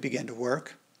iniquity began to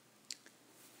work.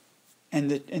 And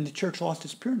the church lost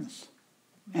its pureness.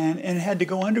 And it had to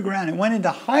go underground. It went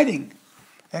into hiding.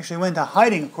 Actually went into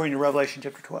hiding according to Revelation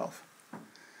chapter 12.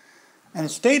 And it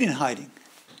stayed in hiding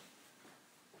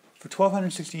for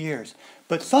 1,260 years.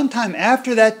 But sometime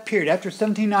after that period, after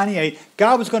 1798,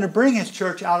 God was going to bring his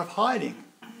church out of hiding.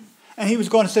 And he was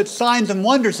going to set signs and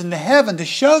wonders in the heaven to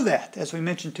show that, as we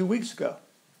mentioned 2 weeks ago.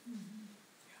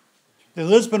 The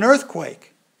Lisbon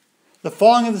earthquake, the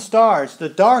falling of the stars, the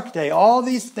dark day, all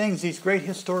these things, these great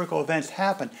historical events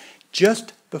happened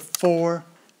just before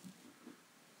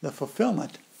the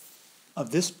fulfillment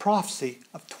of this prophecy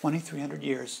of 2,300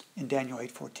 years in Daniel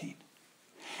 8:14.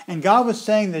 And God was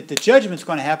saying that the judgment's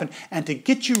going to happen, and to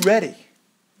get you ready,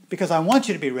 because I want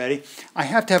you to be ready, I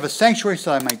have to have a sanctuary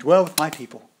so I might dwell with my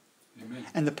people. Amen.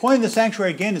 And the point of the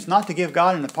sanctuary, again, is not to give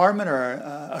God an apartment or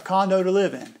a condo to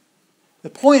live in. The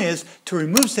point is to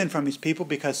remove sin from his people,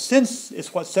 because sin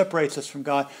is what separates us from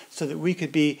God, so that we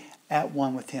could be at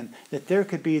one with him. That there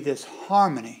could be this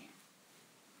harmony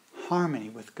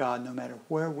with God no matter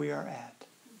where we are at.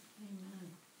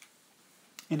 Amen.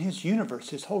 In his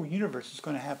universe, his whole universe is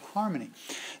going to have harmony.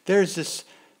 There's this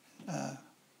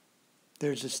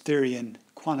theory in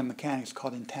quantum mechanics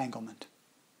called entanglement.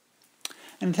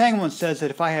 And entanglement says that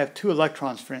if I have two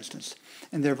electrons, for instance,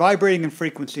 and they're vibrating in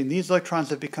frequency, and these electrons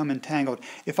have become entangled,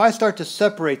 if I start to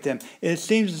separate them, it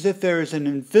seems as if there is an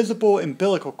invisible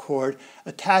umbilical cord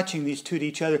attaching these two to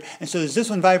each other. And so as this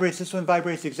one vibrates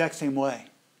the exact same way.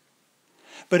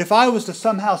 But if I was to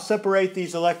somehow separate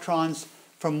these electrons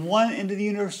from one end of the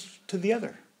universe to the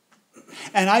other,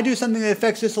 and I do something that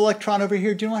affects this electron over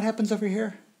here, do you know what happens over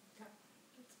here?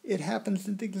 It happens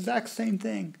in the exact same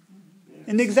thing.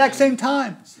 In the exact same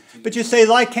time. But you say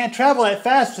light can't travel that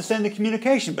fast to send the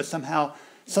communication, but somehow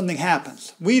something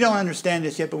happens. We don't understand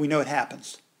this yet, but we know it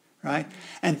happens. Right?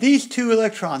 And these two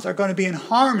electrons are going to be in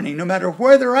harmony no matter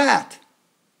where they're at.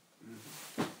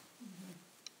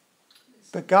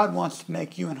 But God wants to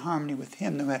make you in harmony with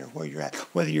him no matter where you're at.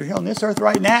 Whether you're here on this earth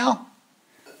right now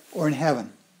or in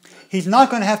heaven. He's not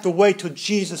going to have to wait till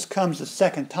Jesus comes the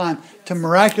second time to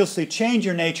miraculously change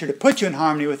your nature, to put you in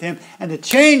harmony with him, and to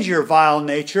change your vile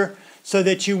nature so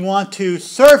that you want to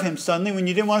serve him suddenly when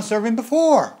you didn't want to serve him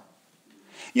before.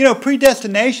 You know,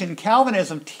 predestination,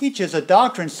 Calvinism teaches a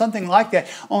doctrine, something like that,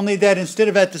 only that instead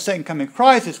of at the second coming of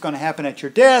Christ, it's going to happen at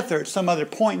your death or at some other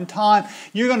point in time.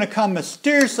 You're going to come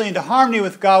mysteriously into harmony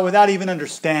with God without even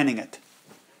understanding it.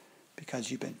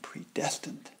 Because you've been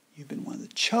predestined. You've been one of the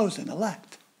chosen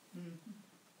elect.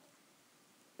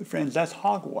 But friends, that's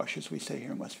hogwash, as we say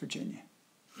here in West Virginia.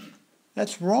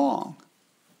 That's wrong.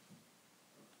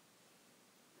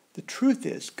 The truth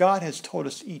is, God has told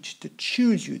us each to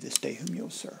choose you this day whom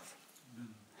you'll serve.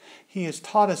 He has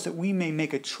taught us that we may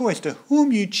make a choice to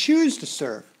whom you choose to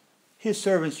serve. His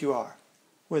servants you are,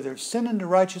 whether of sin unto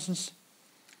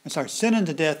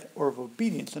death, or of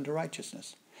obedience unto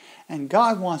righteousness. And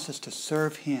God wants us to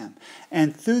serve him.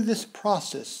 And through this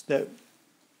process that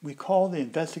we call the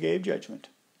investigative judgment,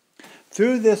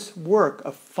 through this work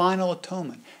of final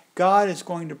atonement, God is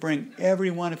going to bring every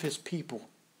one of his people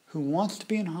who wants to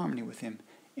be in harmony with him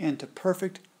into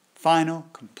perfect, final,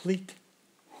 complete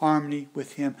harmony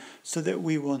with Him so that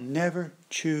we will never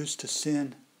choose to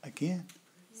sin again.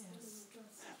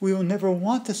 We will never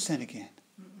want to sin again.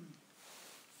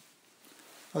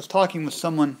 I was talking with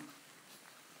someone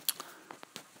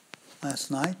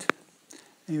last night,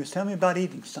 and he was telling me about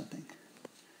eating something.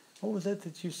 What was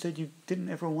that you said you didn't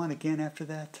ever want again after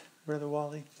that, Brother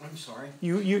Wally? I'm sorry?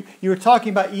 You were talking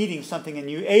about eating something, and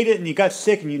you ate it, and you got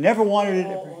sick, and you never wanted it.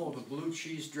 Oh, the blue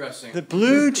cheese dressing. The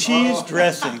blue cheese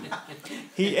dressing.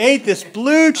 He ate this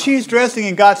blue cheese dressing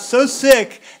and got so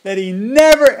sick that he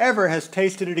never, ever has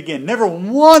tasted it again. Never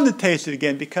wanted to taste it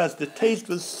again because the taste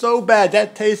was so bad.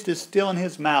 That taste is still in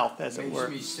his mouth, as it were.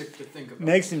 Makes me sick to think about.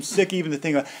 Makes him sick even to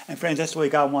think about. And friends, that's the way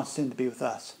God wants sin to be with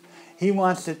us. He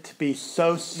wants it to be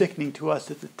so sickening to us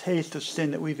that the taste of sin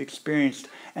that we've experienced,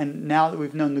 and now that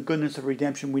we've known the goodness of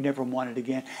redemption, we never want it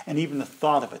again. And even the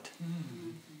thought of it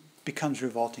becomes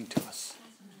revolting to us.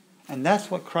 And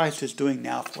that's what Christ is doing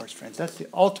now for us, friends. That's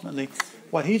ultimately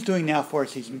what He's doing now for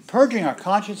us. He's purging our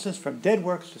consciences from dead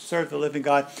works to serve the living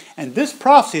God. And this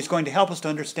prophecy is going to help us to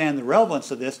understand the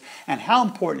relevance of this and how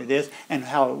important it is and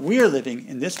how we are living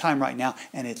in this time right now.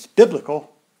 And it's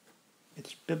biblical.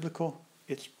 It's biblical.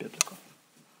 It's biblical.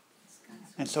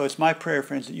 And so it's my prayer,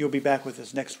 friends, that you'll be back with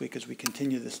us next week as we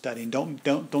continue this study. And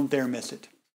don't dare miss it.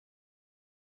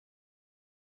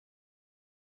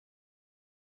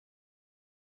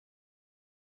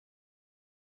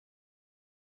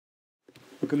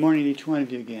 Well, good morning to each one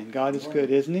of you again. God is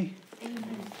good, isn't He?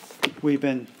 Amen. We've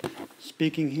been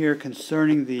speaking here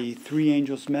concerning the three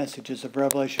angels' messages of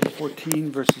Revelation 14,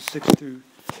 verses 6 through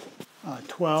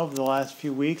 12, the last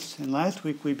few weeks. And last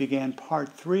week we began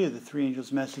part 3 of the three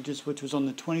angels' messages, which was on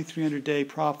the 2300-day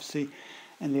prophecy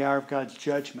and the hour of God's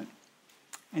judgment.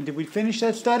 And did we finish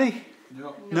that study?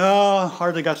 No,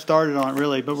 hardly got started on it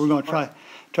really, but we're going to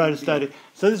try to study.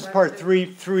 So this is part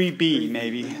 3B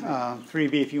maybe,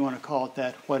 3B if you want to call it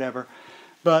that, whatever.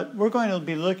 But we're going to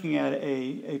be looking at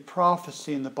a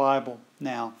prophecy in the Bible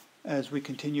now as we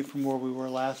continue from where we were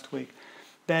last week.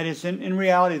 That is, in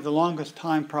reality, the longest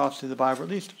time prophecy of the Bible. At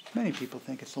least many people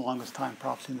think it's the longest time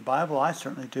prophecy in the Bible. I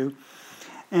certainly do.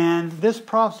 And this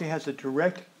prophecy has a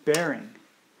direct bearing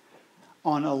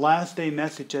on a last day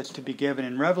message that's to be given.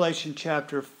 In Revelation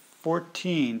chapter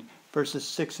 14, verses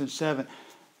 6 and 7,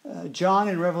 John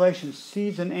in Revelation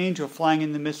sees an angel flying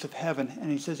in the midst of heaven,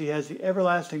 and he says he has the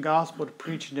everlasting gospel to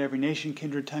preach into every nation,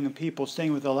 kindred, tongue, and people,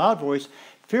 saying with a loud voice,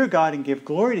 "Fear God and give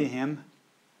glory to Him,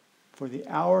 for the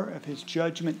hour of His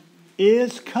judgment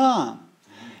is come."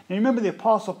 And remember the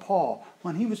Apostle Paul,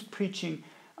 when he was preaching,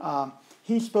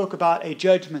 he spoke about a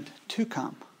judgment to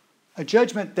come. A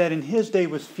judgment that in his day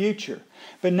was future.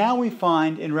 But now we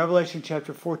find in Revelation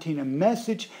chapter 14 a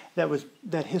message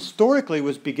that historically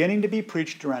was beginning to be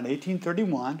preached around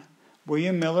 1831.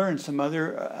 William Miller and some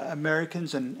other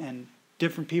Americans and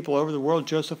different people over the world,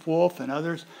 Joseph Wolfe and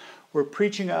others, were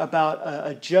preaching about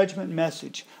a judgment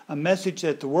message. A message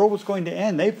that the world was going to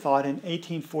end, they thought, in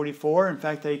 1844. In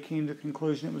fact, they came to the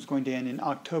conclusion it was going to end in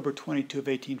October 22 of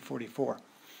 1844.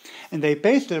 And they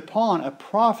based it upon a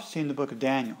prophecy in the book of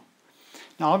Daniel.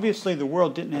 Now, obviously, the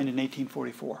world didn't end in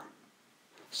 1844.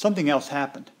 Something else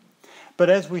happened. But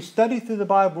as we study through the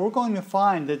Bible, we're going to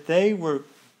find that they were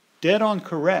dead on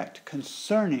correct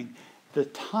concerning the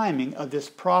timing of this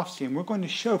prophecy. And we're going to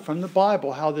show from the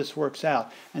Bible how this works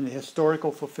out and the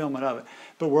historical fulfillment of it.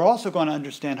 But we're also going to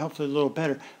understand, hopefully a little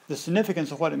better, the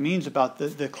significance of what it means about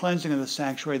the cleansing of the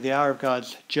sanctuary, the hour of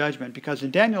God's judgment. Because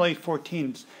in Daniel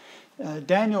 8:14,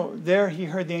 Daniel, there he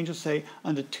heard the angel say,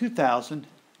 "Unto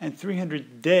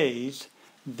 2,300 days,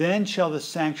 then shall the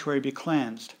sanctuary be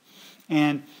cleansed."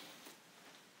 And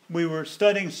we were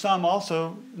studying some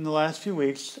also in the last few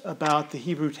weeks about the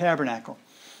Hebrew tabernacle.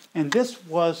 And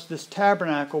this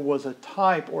tabernacle was a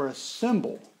type or a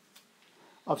symbol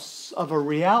of a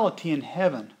reality in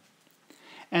heaven.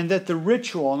 And that the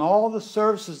ritual and all the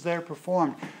services there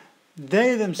performed,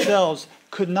 they themselves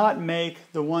could not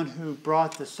make the one who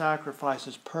brought the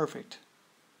sacrifices perfect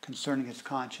concerning his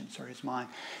conscience or his mind.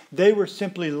 They were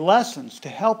simply lessons to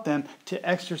help them to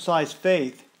exercise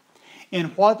faith in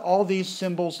what all these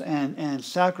symbols and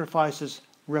sacrifices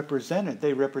represented.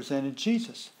 They represented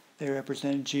Jesus. They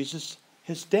represented Jesus,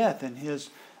 His death, and His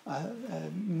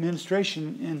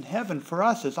ministration in heaven for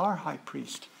us as our high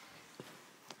priest.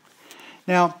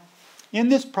 Now, in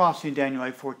this prophecy in Daniel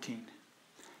 8:14,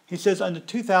 he says, "Unto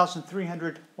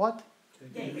 2,300 what?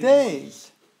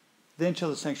 Days. Then shall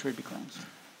the sanctuary be cleansed."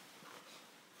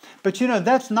 But you know,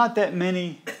 that's not that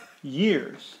many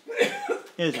years,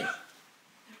 is it?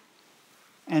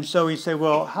 And so we say,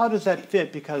 well, how does that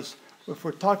fit? Because if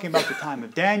we're talking about the time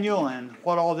of Daniel and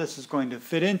what all this is going to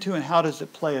fit into and how does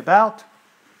it play about,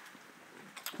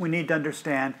 we need to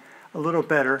understand a little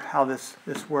better how this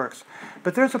works.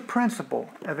 But there's a principle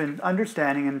of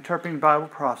understanding and interpreting Bible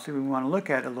prophecy we want to look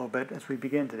at a little bit as we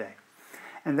begin today.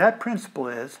 And that principle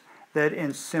is that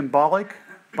in symbolic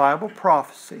Bible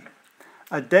prophecy,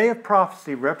 a day of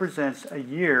prophecy represents a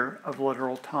year of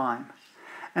literal time.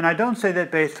 And I don't say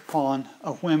that based upon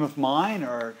a whim of mine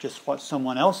or just what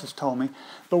someone else has told me,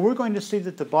 but we're going to see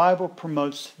that the Bible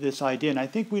promotes this idea. And I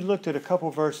think we looked at a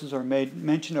couple verses or made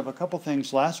mention of a couple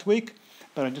things last week,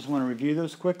 but I just want to review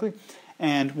those quickly.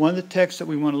 And one of the texts that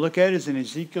we want to look at is in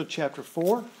Ezekiel chapter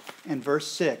 4 and verse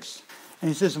 6. And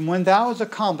he says, "And when thou hast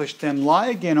accomplished them, lie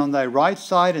again on thy right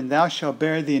side, and thou shalt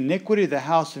bear the iniquity of the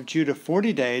house of Judah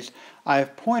 40 days. I have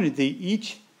appointed thee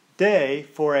each day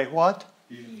for a" what?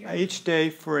 Each day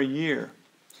for a year.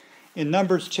 In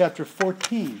Numbers chapter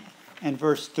 14 and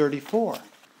verse 34.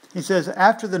 He says,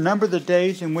 "After the number of the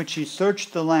days in which ye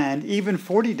searched the land, even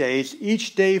 40 days,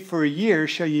 each day for a year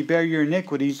shall ye bear your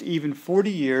iniquities, even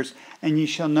 40 years, and ye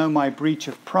shall know my breach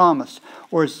of promise."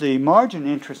 Or as the margin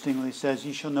interestingly says,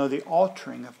 "Ye shall know the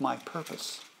altering of my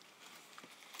purpose."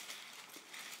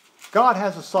 God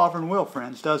has a sovereign will,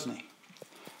 friends, doesn't he?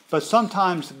 But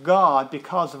sometimes God,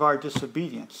 because of our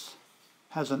disobedience,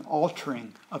 has an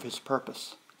altering of his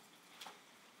purpose.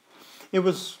 It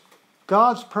was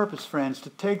God's purpose, friends, to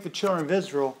take the children of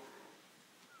Israel,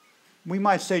 we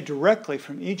might say directly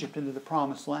from Egypt into the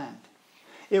promised land.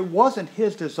 It wasn't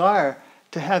his desire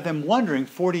to have them wandering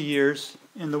 40 years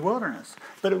in the wilderness.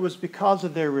 But it was because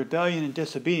of their rebellion and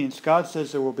disobedience, God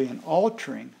says there will be an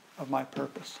altering of my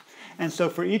purpose. And so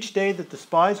for each day that the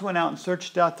spies went out and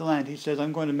searched out the land, he says,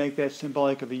 I'm going to make that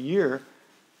symbolic of a year,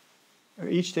 or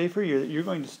each day for a year, that you're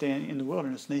going to stand in the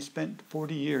wilderness. And they spent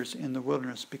 40 years in the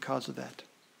wilderness because of that.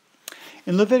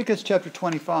 In Leviticus chapter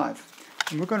 25,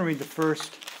 and we're going to read the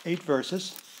first 8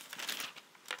 verses.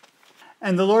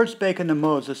 "And the Lord spake unto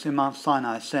Moses in Mount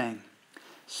Sinai, saying,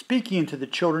 Speak ye unto the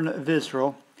children of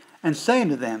Israel, and say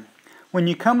unto them, When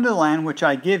ye come to the land which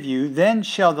I give you, then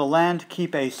shall the land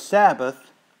keep a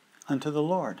Sabbath unto the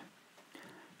Lord.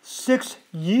 6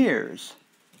 years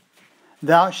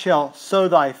thou shalt sow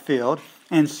thy field,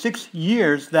 and 6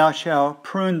 years thou shalt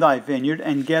prune thy vineyard,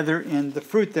 and gather in the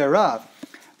fruit thereof.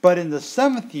 But in the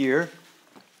 7th year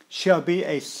shall be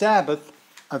a Sabbath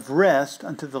of rest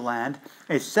unto the land,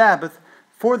 a Sabbath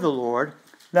for the Lord.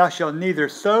 Thou shalt neither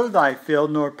sow thy field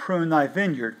nor prune thy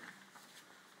vineyard.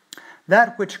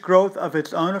 That which groweth of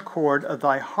its own accord of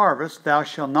thy harvest thou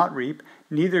shalt not reap,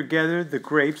 neither gather the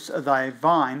grapes of thy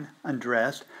vine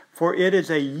undressed, for it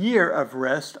is a year of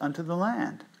rest unto the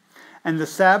land. And the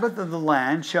Sabbath of the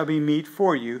land shall be meat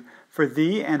for you, for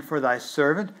thee and for thy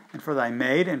servant, and for thy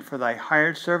maid, and for thy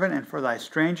hired servant, and for thy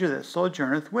stranger that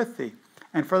sojourneth with thee,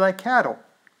 and for thy cattle,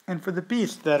 and for the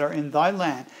beasts that are in thy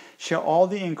land, shall all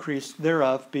the increase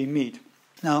thereof be meat."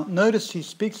 Now, notice he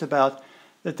speaks about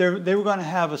that they were going to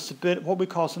have what we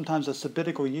call sometimes a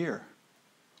sabbatical year.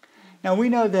 Now, we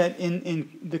know that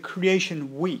in the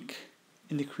creation week,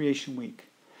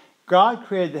 God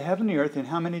created the heaven and the earth in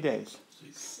how many days?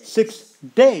 6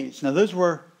 days. Now, those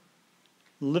were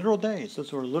literal days.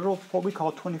 Those were literal, what we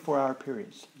call 24-hour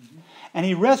periods. Mm-hmm. And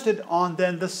he rested on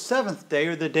then the 7th day,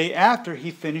 or the day after he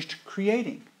finished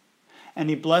creating. And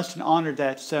he blessed and honored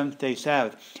that 7th day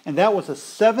Sabbath. And that was a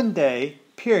 7-day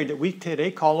period that we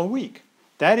today call a week.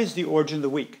 That is the origin of the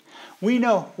week. We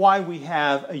know why we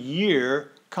have a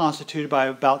year constituted by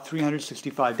about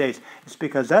 365 days. It's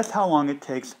because that's how long it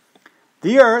takes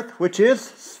the earth, which is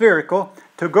spherical,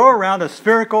 to go around a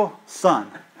spherical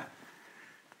sun.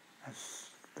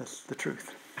 That's the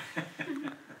truth. It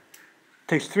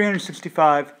takes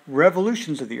 365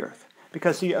 revolutions of the earth.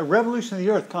 Because, see, a revolution of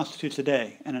the earth constitutes a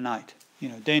day and a night.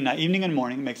 Day and night, evening and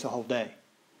morning makes a whole day.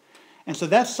 And so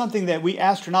that's something that we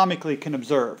astronomically can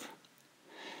observe.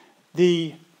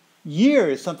 The year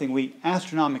is something we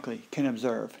astronomically can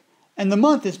observe. And the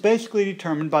month is basically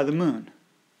determined by the moon.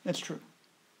 That's true.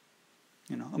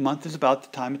 A month is about the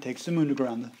time it takes the moon to go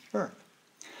around the earth.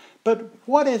 But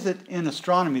what is it in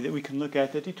astronomy that we can look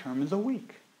at that determines a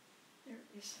week?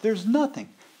 There's nothing.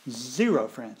 Zero,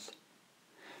 friends.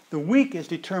 The week is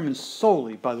determined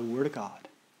solely by the Word of God.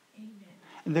 Amen.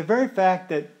 And the very fact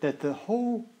that the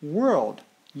whole world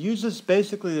uses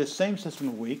basically the same system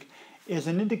of week is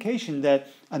an indication that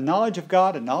a knowledge of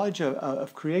God, a knowledge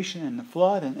of creation and the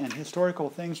flood and historical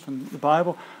things from the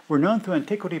Bible were known through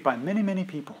antiquity by many, many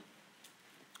people.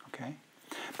 Okay?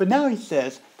 But now he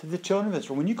says to the children of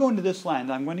Israel, when you go into this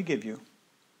land I'm going to give you,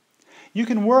 you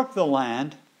can work the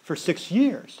land for 6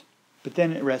 years, but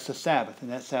then it rests a Sabbath,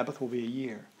 and that Sabbath will be a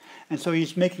year. And so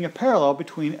he's making a parallel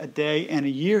between a day and a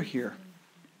year here.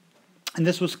 And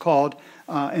this was called,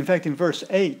 in fact, in verse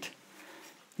 8,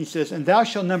 he says, "And thou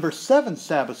shalt number 7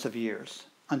 Sabbaths of years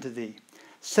unto thee.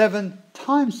 7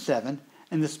 times 7,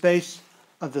 and the space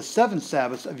of the 7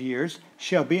 Sabbaths of years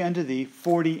shall be unto thee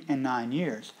 49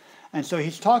 years." And so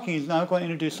he's now going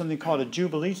to introduce something called a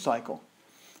Jubilee cycle.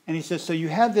 And he says, so you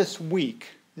have this week,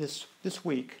 this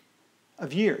week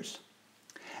of years.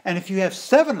 And if you have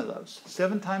 7 of those,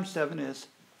 7 times 7 is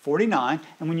 49.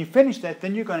 And when you finish that,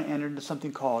 then you're going to enter into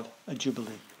something called a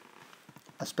Jubilee,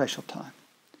 a special time.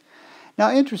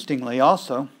 Now, interestingly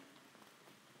also,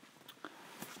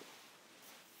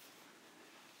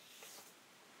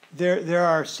 there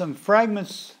are some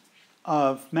fragments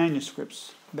of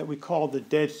manuscripts that we call the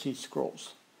Dead Sea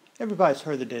Scrolls. Everybody's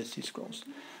heard of the Dead Sea Scrolls.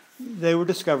 They were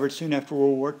discovered soon after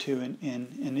World War II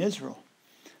in Israel.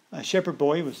 A shepherd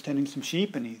boy was tending some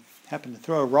sheep, and he happened to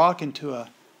throw a rock into an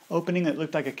opening that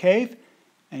looked like a cave,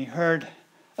 and he heard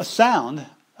a sound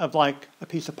of like a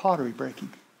piece of pottery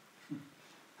breaking.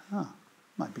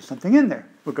 Might be something in there.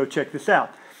 We'll go check this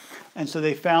out. And so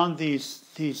they found these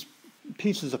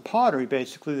pieces of pottery,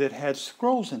 basically, that had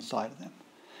scrolls inside of them.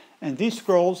 And these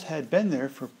scrolls had been there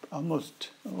for almost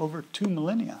over 2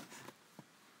 millennia.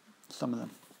 Some of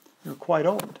them. They were quite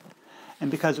old.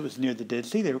 And because it was near the Dead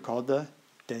Sea, they were called the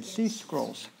Dead Sea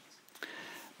Scrolls.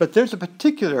 But there's a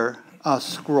particular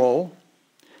scroll.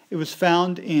 It was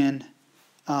found in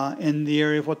the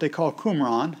area of what they call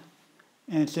Qumran.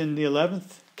 And it's in the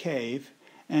 11th cave.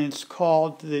 And it's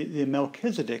called the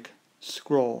Melchizedek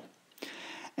Scroll.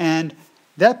 And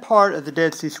that part of the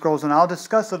Dead Sea Scrolls, and I'll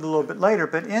discuss it a little bit later,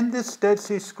 but in this Dead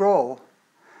Sea Scroll,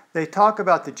 they talk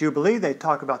about the Jubilee, they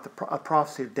talk about a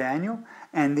prophecy of Daniel,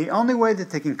 and the only way that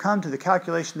they can come to the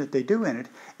calculation that they do in it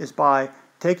is by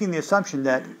taking the assumption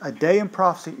that a day in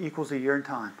prophecy equals a year in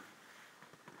time.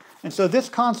 And so this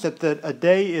concept that a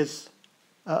day is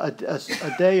a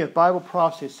day of Bible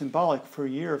prophecy is symbolic for a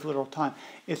year of literal time,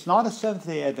 it's not a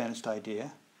Seventh-day Adventist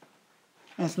idea,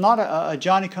 and it's not a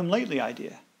Johnny-come-lately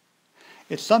idea.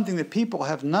 It's something that people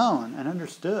have known and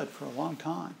understood for a long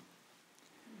time.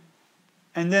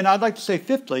 And then I'd like to say,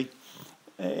 fifthly,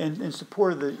 in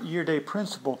support of the year-day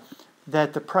principle,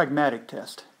 that the pragmatic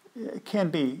test can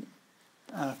be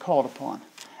called upon.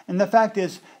 And the fact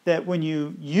is that when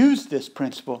you use this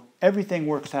principle, everything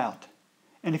works out.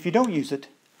 And if you don't use it,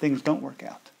 things don't work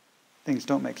out. Things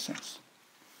don't make sense.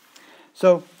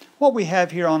 So what we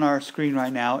have here on our screen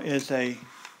right now is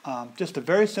just a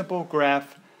very simple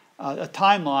graph, a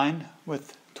timeline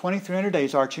with 2,300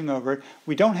 days arching over it.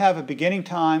 We don't have a beginning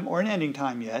time or an ending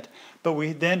time yet, but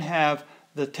we then have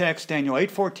the text Daniel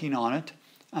 8:14 on it.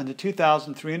 On the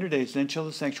 2,300 days, then shall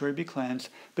the sanctuary be cleansed.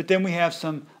 But then we have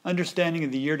some understanding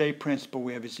of the year-day principle.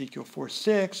 We have Ezekiel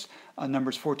 4:6,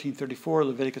 Numbers 14:34,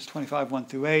 Leviticus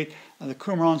 25:1-8, the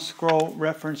Qumran scroll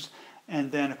reference,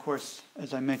 and then, of course,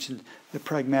 as I mentioned, the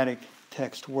pragmatic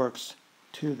text works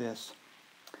to this.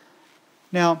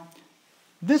 Now,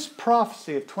 this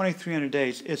prophecy of 2,300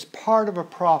 days is part of a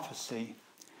prophecy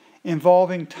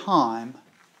involving time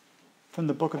from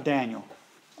the book of Daniel.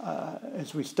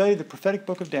 As we study the prophetic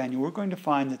book of Daniel, we're going to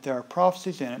find that there are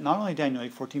prophecies in it, not only Daniel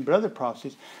 8:14, but other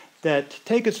prophecies that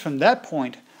take us from that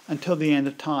point until the end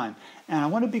of time. And I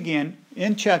want to begin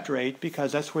in chapter 8,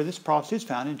 because that's where this prophecy is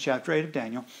found, in chapter 8 of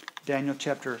Daniel. Daniel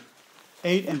chapter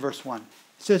 8 and verse 1.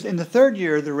 It says, "In the 3rd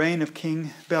year of the reign of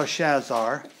King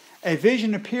Belshazzar, a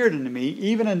vision appeared unto me,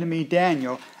 even unto me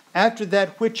Daniel, after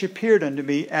that which appeared unto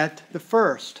me at the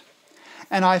first.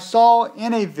 And I saw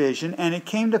in a vision, and it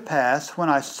came to pass, when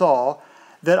I saw,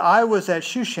 that I was at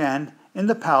Shushan in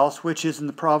the palace, which is in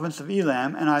the province of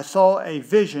Elam, and I saw a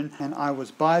vision, and I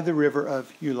was by the river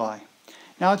of Ulai."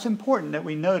 Now it's important that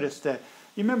we notice that,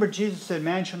 you remember Jesus said,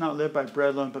 "Man shall not live by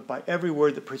bread alone, but by every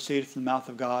word that proceedeth from the mouth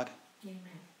of God." Amen.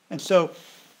 And so,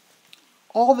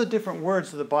 all the different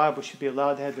words of the Bible should be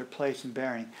allowed to have their place and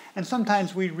bearing. And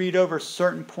sometimes we read over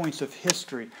certain points of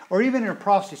history, or even in a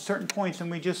prophecy, certain points, and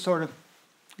we just sort of,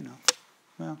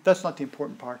 well, that's not the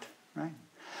important part, right?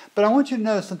 But I want you to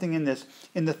notice something in this.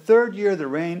 In the 3rd year of the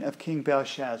reign of King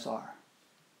Belshazzar.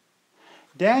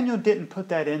 Daniel didn't put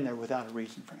that in there without a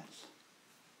reason, friends.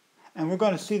 And we're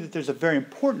going to see that there's a very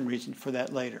important reason for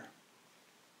that later,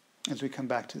 as we come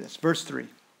back to this. Verse 3.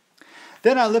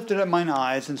 "Then I lifted up mine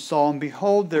eyes and saw, and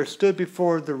behold, there stood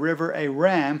before the river a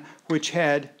ram which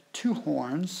had 2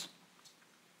 horns.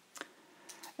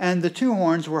 And the 2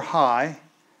 horns were high,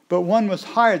 but one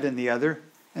was higher than the other,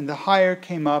 and the higher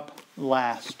came up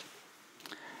last.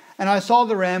 And I saw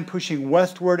the ram pushing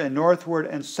westward and northward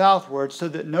and southward, so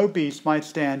that no beast might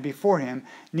stand before him,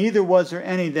 neither was there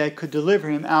any that could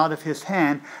deliver him out of his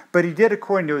hand, but he did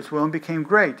according to his will and became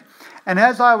great. And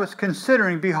as I was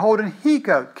considering, behold, an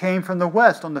he-goat came from the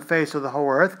west on the face of the whole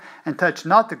earth, and touched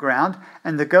not the ground,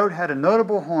 and the goat had a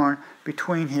notable horn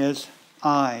between his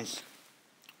eyes.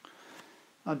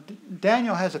 Now,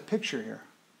 Daniel has a picture here,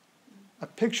 a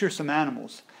picture of some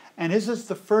animals. And is this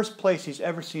the first place he's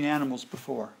ever seen animals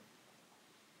before?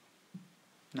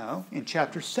 No, in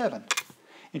chapter 7.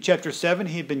 In chapter 7,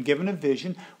 he had been given a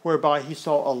vision whereby he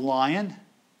saw a lion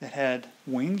that had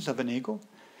wings of an eagle.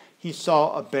 He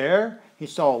saw a bear. He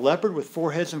saw a leopard with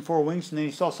 4 heads and 4 wings. And then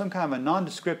he saw some kind of a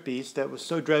nondescript beast that was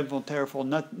so dreadful and terrible,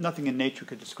 nothing in nature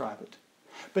could describe it.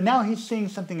 But now he's seeing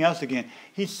something else again.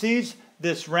 He sees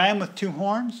this ram with 2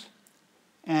 horns.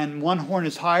 And one horn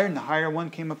is higher, and the higher one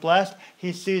came up last.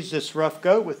 He sees this rough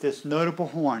goat with this notable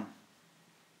horn.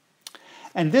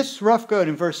 And this rough goat,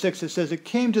 in verse 6, it says, it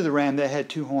came to the ram that had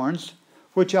 2 horns,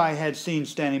 which I had seen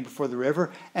standing before the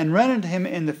river, and ran unto him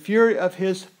in the fury of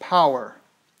his power.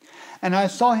 And I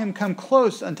saw him come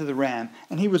close unto the ram,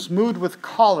 and he was moved with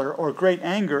choler or great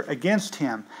anger against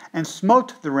him, and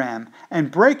smote the ram, and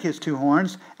brake his 2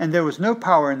 horns, and there was no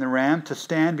power in the ram to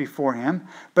stand before him.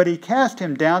 But he cast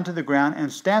him down to the ground,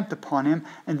 and stamped upon him,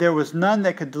 and there was none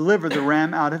that could deliver the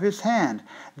ram out of his hand.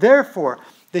 Therefore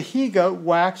the he-goat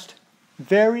waxed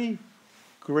very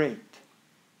great.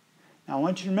 Now I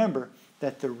want you to remember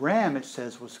that the ram, it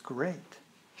says, was great.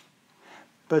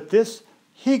 But this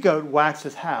he-goat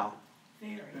waxes how?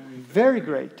 Very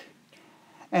great.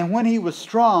 And when he was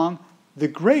strong, the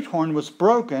great horn was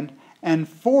broken, and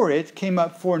for it came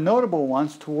up 4 notable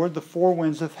ones toward the 4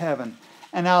 winds of heaven.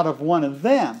 And out of one of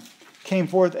them came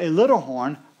forth a little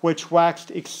horn, which waxed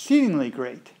exceedingly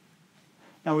great.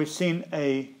 Now we've seen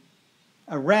a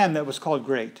ram that was called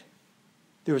great.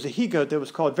 There was a he-goat that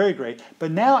was called very great.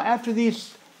 But now after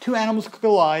these 2 animals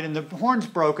collide and the horn's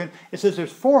broken, it says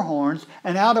there's 4 horns,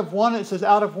 and out of one, it says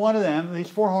out of one of them, these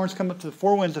 4 horns come up to the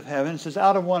 4 winds of heaven. It says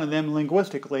out of one of them,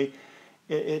 linguistically,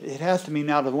 it has to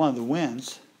mean out of one of the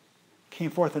winds,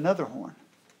 came forth another horn.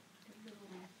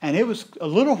 And it was a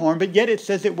little horn, but yet it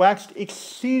says it waxed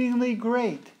exceedingly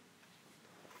great.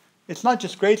 It's not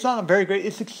just great, it's not very great,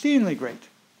 it's exceedingly great.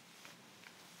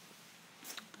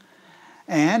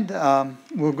 And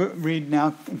we'll read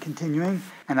now, continuing.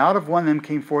 And out of one of them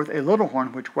came forth a little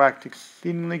horn, which waxed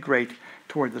exceedingly great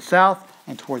toward the south,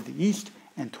 and toward the east,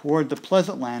 and toward the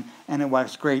pleasant land. And it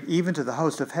waxed great even to the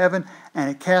host of heaven. And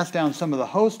it cast down some of the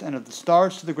host and of the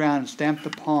stars to the ground, and stamped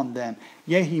upon them.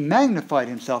 Yea, he magnified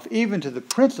himself even to the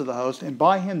prince of the host, and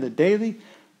by him the daily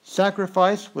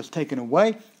sacrifice was taken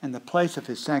away, and the place of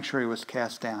his sanctuary was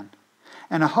cast down.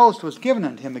 And a host was given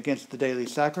unto him against the daily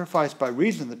sacrifice by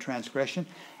reason of the transgression,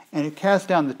 and it cast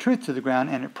down the truth to the ground,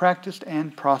 and it practiced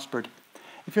and prospered.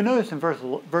 If you notice in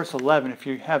verse 11, if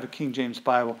you have a King James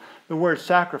Bible, the word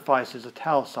sacrifice is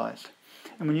italicized.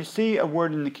 And when you see a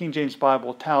word in the King James Bible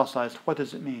italicized, what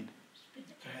does it mean?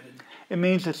 It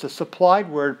means it's a supplied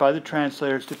word by the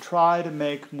translators to try to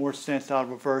make more sense out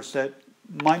of a verse that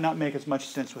might not make as much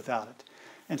sense without it.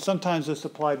 And sometimes the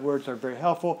supplied words are very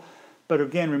helpful. But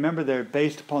again, remember, they're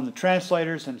based upon the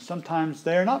translators, and sometimes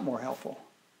they're not more helpful.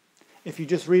 If you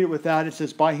just read it without, it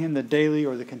says, by him the daily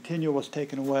or the continual was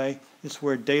taken away. This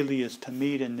word daily is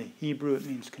tamid in the Hebrew. It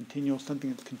means continual, something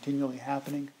that's continually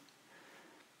happening.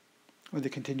 Or the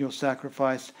continual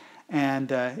sacrifice.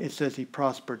 And it says he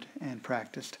prospered and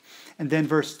practiced. And then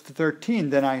verse 13,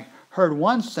 then I heard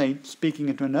one saint speaking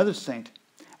unto another saint,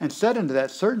 and said unto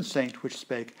that certain saint which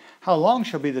spake, how long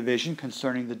shall be the vision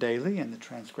concerning the daily and the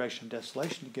transgression and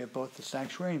desolation, to give both the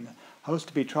sanctuary and the host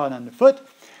to be trodden under foot?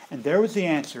 And there was the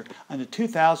answer, unto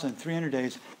 2,300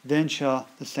 days, then shall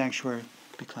the sanctuary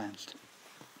be cleansed.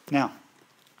 Now,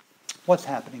 what's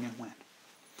happening and when?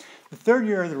 The 3rd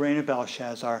year of the reign of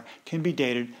Belshazzar can be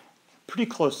dated pretty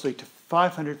closely to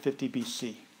 550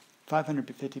 BC.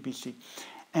 550 BC.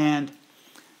 And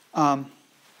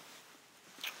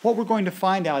what we're going to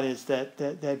find out is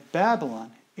that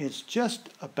Babylon is just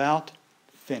about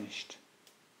finished.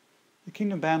 The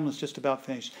kingdom of Babylon is just about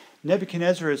finished.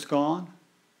 Nebuchadnezzar is gone.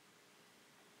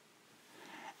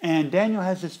 And Daniel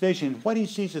has this vision. What he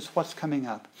sees is what's coming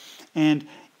up. And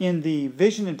in the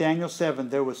vision of Daniel 7,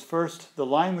 there was first the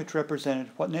lion which represented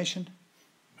what nation?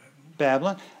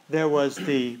 Babylon. There was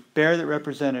the bear that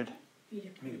represented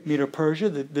Medo-Persia,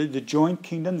 the joint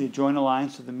kingdom, the joint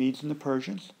alliance of the Medes and the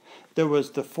Persians. There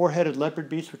was the 4-headed leopard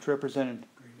beast, which represented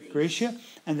Grecia.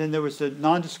 And then there was the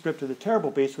nondescript of the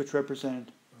terrible beast, which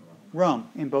represented Rome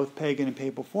in both pagan and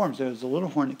papal forms. There was a little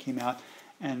horn that came out,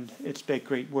 and it spake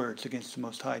great words against the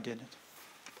Most High, didn't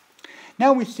it?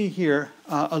 Now we see here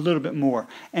a little bit more.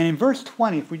 And in verse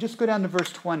 20, if we just go down to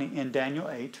verse 20 in Daniel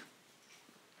 8,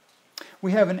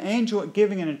 we have an angel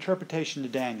giving an interpretation to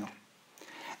Daniel.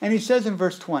 And he says in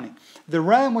verse 20, "The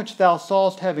ram which thou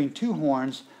sawest having 2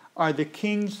 horns are the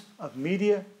kings of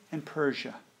Media and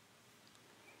Persia."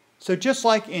 So just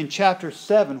like in chapter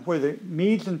 7, where the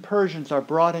Medes and Persians are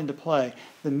brought into play,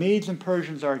 the Medes and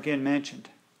Persians are again mentioned.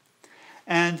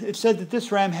 And it said that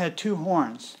this ram had 2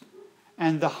 horns,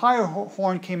 and the higher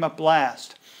horn came up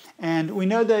last. And we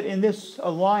know that in this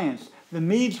alliance, the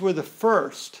Medes were the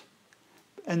first,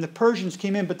 and the Persians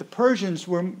came in, but the Persians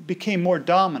became more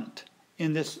dominant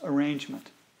in this arrangement.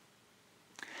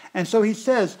 And so he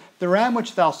says, "The ram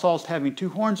which thou sawest having 2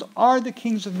 horns are the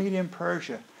kings of Media and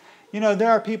Persia." You know,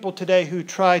 there are people today who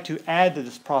try to add to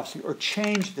this prophecy or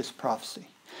change this prophecy.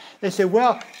 They say,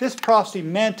 well, this prophecy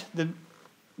meant the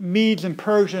Medes and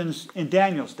Persians in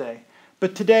Daniel's day,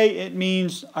 but today it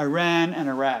means Iran and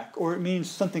Iraq, or it means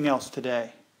something else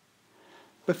today.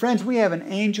 But friends, we have an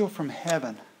angel from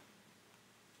heaven.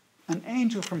 An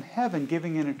angel from heaven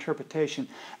giving an interpretation.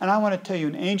 And I want to tell you,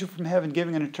 an angel from heaven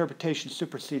giving an interpretation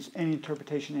supersedes any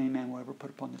interpretation any man will ever put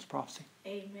upon this prophecy.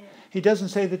 Amen. He doesn't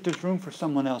say that there's room for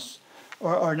someone else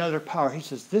or another power. He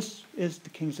says, this is the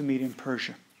kings of Media and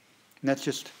Persia. And that's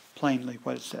just plainly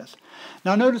what it says.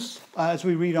 Now notice as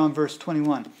we read on verse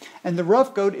 21. "And the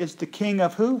rough goat is the king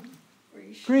of who?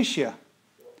 Grecia.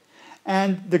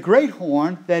 And the great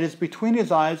horn that is between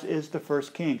his eyes is the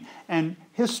first king." And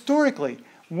historically,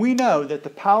 we know that the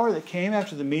power that came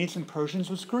after the Medes and Persians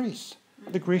was Greece,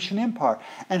 the Grecian Empire.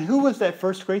 And who was that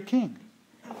first great king?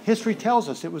 History tells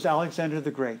us it was Alexander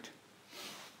the Great.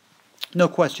 No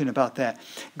question about that.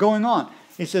 Going on,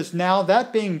 he says, "Now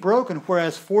that being broken,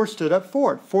 whereas 4 stood up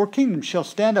for it, 4 kingdoms shall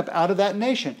stand up out of that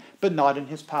nation, but not in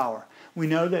his power." We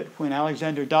know that when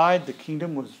Alexander died, the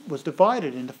kingdom was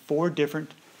divided into 4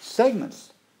 different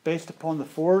segments based upon the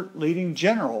 4 leading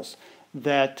generals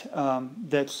that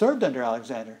served under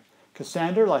Alexander: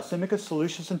 Cassander, Lysimachus,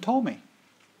 Seleucus, and Ptolemy.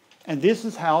 And this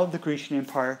is how the Grecian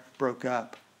Empire broke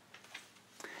up.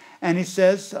 And he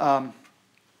says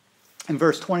in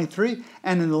verse 23,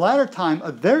 "And in the latter time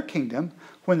of their kingdom,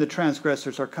 when the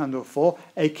transgressors are come to a full,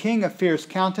 a king of fierce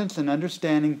countenance and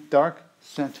understanding dark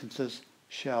sentences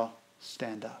shall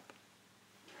stand up."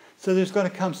 So there's going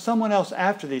to come someone else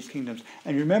after these kingdoms.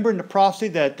 And remember in the prophecy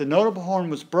that the notable horn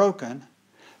was broken,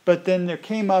 but then there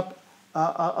came up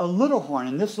a little horn,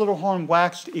 and this little horn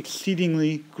waxed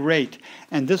exceedingly great.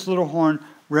 And this little horn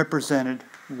represented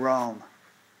Rome.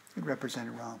 It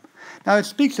represented Rome. Now it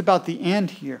speaks about the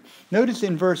end here. Notice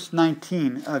in verse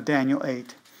 19 of Daniel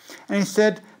 8. "And he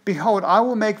said, Behold, I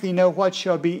will make thee know what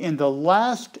shall be in the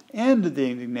last end of the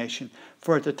indignation,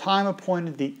 for at the time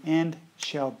appointed the end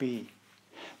shall be."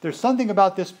 There's something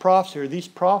about this prophecy, or these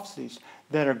prophecies,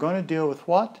 that are going to deal with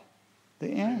what? The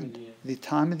end. The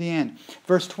time of the end.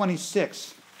 Verse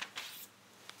 26.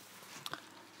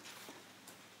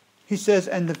 He says,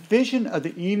 "And the vision of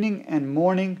the evening and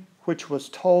morning which was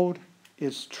told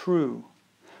is true.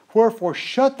 Wherefore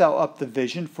shut thou up the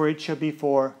vision, for it shall be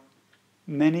for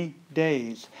many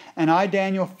days. And I,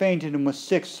 Daniel, fainted and was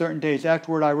sick certain days.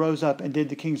 Afterward I rose up and did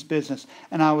the king's business.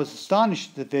 And I was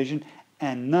astonished at the vision,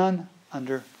 and none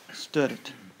understood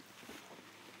it."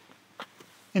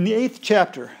 In the 8th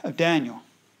chapter of Daniel,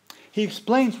 he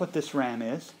explains what this ram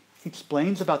is. He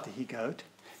explains about the he-goat.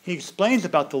 He explains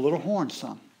about the little horn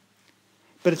some.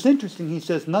 But it's interesting, he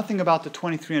says nothing about the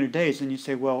 2300 days. And you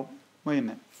say, well, wait a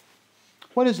minute.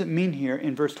 What does it mean here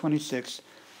in verse 26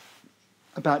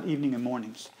 about evening and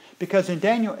mornings? Because in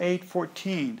Daniel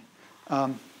 8:14,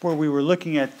 where we were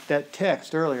looking at that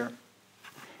text earlier,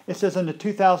 it says in the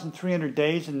 2,300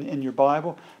 days in your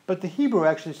Bible, but the Hebrew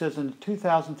actually says in the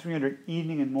 2,300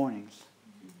 evening and mornings.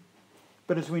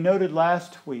 But as we noted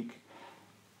last week,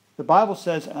 the Bible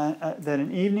says that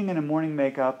an evening and a morning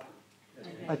make up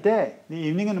a day. The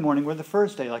evening and the morning were the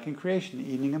first day, like in creation.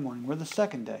 The evening and morning were the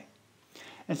second day.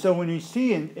 And so when you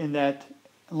see in that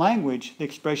language the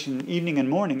expression evening and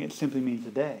morning, it simply means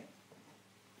a day.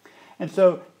 And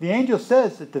so the angel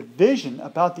says that the vision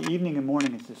about the evening and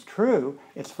morning is true.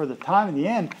 It's for the time of the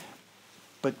end.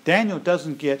 But Daniel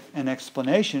doesn't get an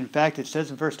explanation. In fact, it says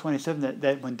in verse 27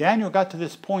 that when Daniel got to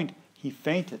this point, he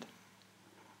fainted.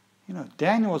 You know,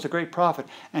 Daniel was a great prophet,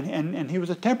 and he was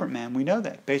a temperate man. We know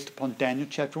that based upon Daniel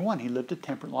chapter 1. He lived a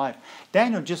temperate life.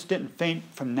 Daniel just didn't faint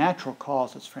from natural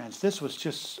causes, friends. This was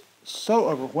just so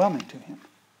overwhelming to him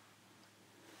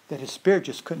that his spirit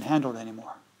just couldn't handle it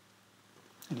anymore.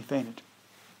 And he fainted.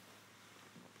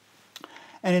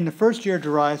 And in the first year,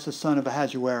 Darius, the son of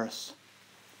Ahasuerus,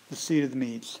 the seed of the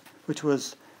Medes, which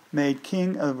was made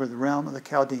king over the realm of the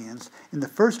Chaldeans, in the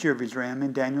first year of his reign,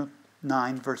 in Daniel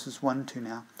 9, verses 1 and 2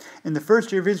 now. In the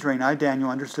first year of his reign, I, Daniel,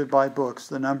 understood by books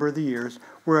the number of the years,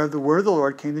 whereof the word of the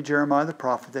Lord came to Jeremiah the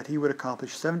prophet, that he would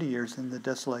accomplish 70 years in the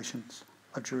desolations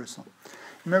of Jerusalem.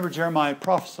 Remember, Jeremiah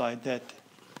prophesied that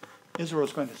Israel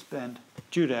was going to spend,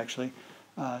 Judah actually,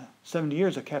 70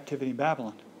 years of captivity in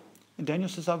Babylon. And Daniel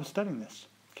says, I was studying this,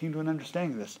 came to an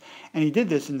understanding of this. And he did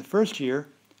this in the first year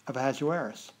of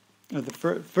Ahasuerus, or the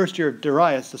first year of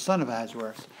Darius, the son of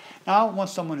Ahasuerus. Now I want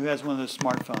someone who has one of those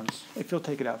smartphones, if you'll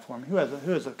take it out for me. Who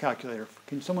has a calculator?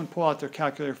 Can someone pull out their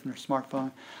calculator from their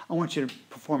smartphone? I want you to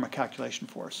perform a calculation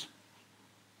for us.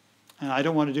 And I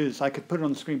don't want to do this. I could put it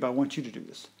on the screen, but I want you to do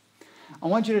this. I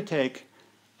want you to take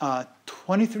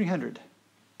 2,300,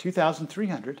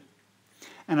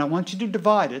 and I want you to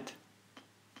divide it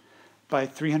by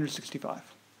 365.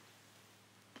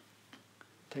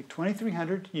 Take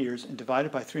 2,300 years and divide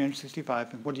it by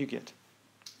 365, and what do you get?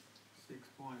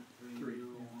 6.3.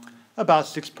 About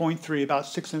 6.3, about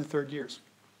 6 1/3 years.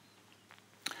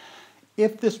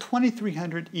 If this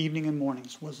 2,300 evening and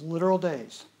mornings was literal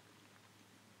days,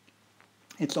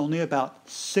 it's only about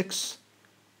 6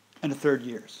 1/3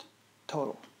 years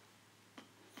total.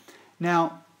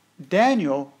 Now,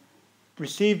 Daniel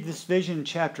received this vision in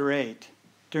chapter 8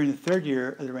 during the 3rd year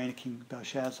of the reign of King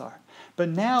Belshazzar. But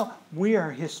now we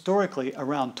are historically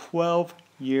around 12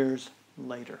 years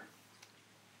later.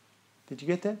 Did you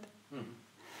get that? Mm-hmm.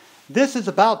 This is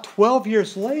about 12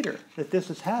 years later that this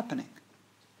is happening.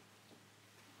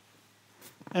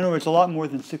 In other words, a lot more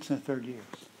than 6 1/3 years.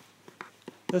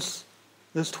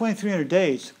 Those 2,300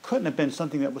 days couldn't have been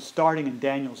something that was starting in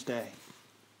Daniel's day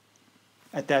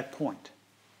at that point,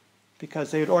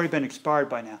 because they had already been expired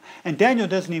by now. And Daniel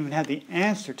doesn't even have the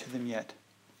answer to them yet.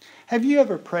 Have you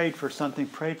ever prayed for something,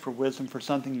 prayed for wisdom for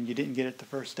something, and you didn't get it the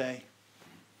first day?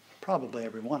 Probably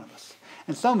every one of us.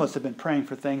 And some of us have been praying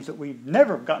for things that we've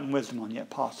never gotten wisdom on yet,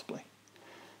 possibly.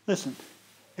 Listen,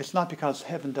 it's not because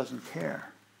heaven doesn't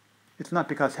care. It's not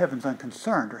because heaven's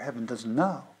unconcerned or heaven doesn't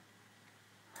know.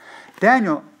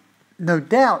 Daniel, no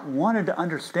doubt, wanted to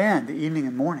understand the evening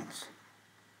and mornings.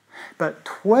 But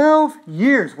 12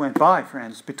 years went by,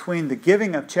 friends, between the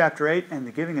giving of chapter 8 and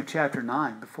the giving of chapter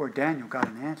 9 before Daniel got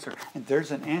an answer. And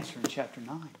there's an answer in chapter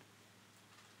 9.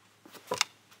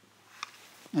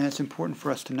 And it's important for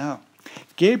us to know.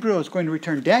 Gabriel is going to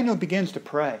return. Daniel begins to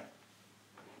pray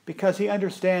because he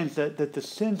understands that the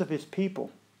sins of his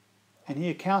people, and he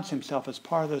accounts himself as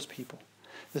part of those people,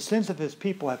 the sins of his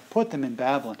people have put them in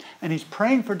Babylon. And he's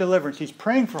praying for deliverance. He's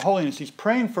praying for holiness. He's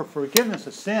praying for forgiveness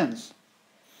of sins.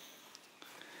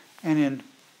 And in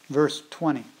verse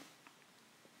 20.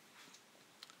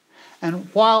 And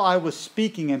while I was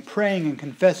speaking and praying and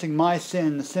confessing my sin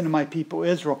and the sin of my people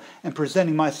Israel, and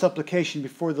presenting my supplication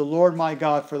before the Lord my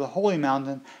God for the holy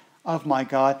mountain of my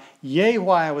God, yea,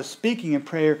 while I was speaking in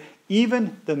prayer,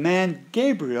 even the man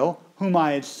Gabriel, whom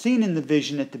I had seen in the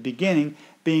vision at the beginning,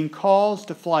 being caused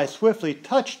to fly swiftly,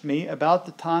 touched me about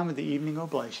the time of the evening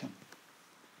oblation.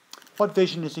 What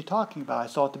vision is he talking about? I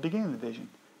saw at the beginning of the vision.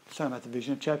 He's talking about the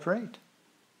vision of chapter 8.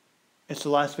 It's the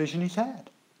last vision he's had.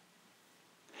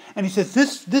 And he says,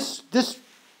 this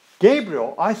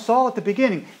Gabriel I saw at the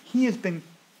beginning, he has been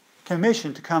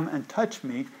commissioned to come and touch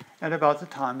me at about the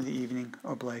time of the evening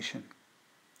oblation.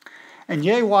 And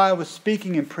yea, while I was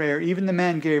speaking in prayer, even the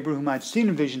man Gabriel, whom I had seen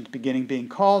in vision at the beginning, being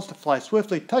caused to fly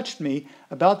swiftly, touched me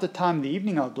about the time of the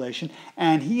evening oblation,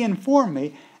 and he informed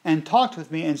me and talked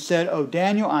with me and said, O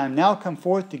Daniel, I am now come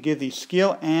forth to give thee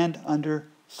skill and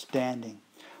understanding.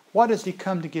 What does he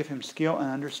come to give him skill and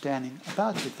understanding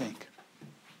about, you think?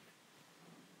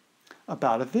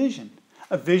 About a vision.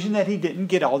 A vision that he didn't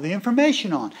get all the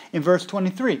information on. In verse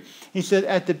 23, he said,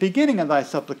 At the beginning of thy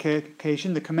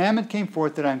supplication, the commandment came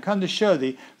forth that I am come to show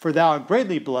thee, for thou art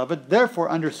greatly beloved. Therefore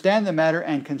understand the matter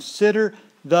and consider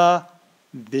the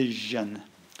vision.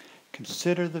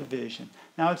 Consider the vision.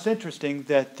 Now it's interesting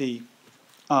that the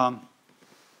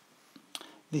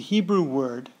Hebrew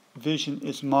word vision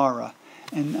is mara.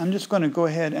 And I'm just going to go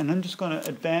ahead and I'm just going to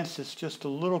advance this just a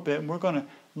little bit. And we're going to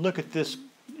look at this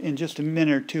in just a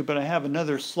minute or two, but I have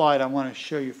another slide I want to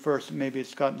show you first. Maybe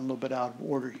it's gotten a little bit out of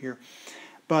order here.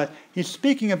 But he's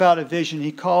speaking about a vision.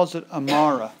 He calls it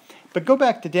Amara. But go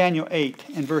back to Daniel 8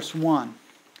 and verse 1.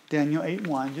 Daniel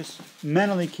 8:1. Just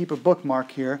mentally keep a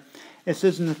bookmark here. It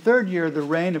says, In the 3rd year of the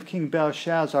reign of King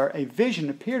Belshazzar, a vision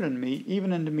appeared unto me,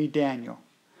 even unto me Daniel.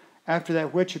 After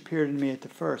that which appeared unto me at the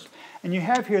first. And you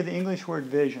have here the English word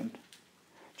vision,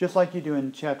 just like you do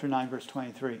in chapter 9, verse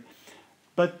 23.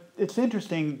 But it's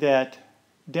interesting that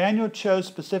Daniel chose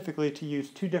specifically to use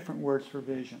 2 different words for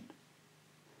vision.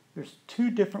 There's two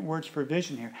different words for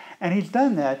vision here. And he's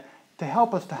done that to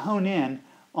help us to hone in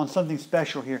on something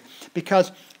special here.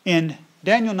 Because in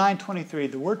Daniel 9:23,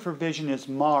 the word for vision is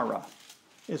Mara.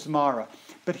 Is Mara.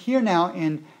 But here now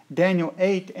in Daniel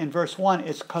 8 and verse 1,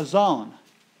 it's Kazon.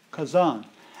 Kazon.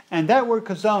 And that word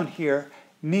Kazon here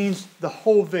means the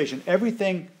whole vision,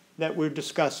 everything that we're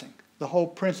discussing, the whole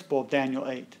principle of Daniel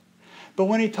 8. But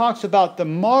when he talks about the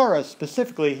Mara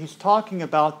specifically, he's talking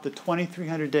about the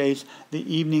 2300 days,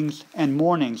 the evenings and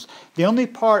mornings. The only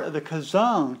part of the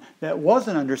Kazon that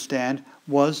wasn't understood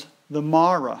was the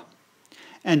Mara.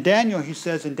 And Daniel, he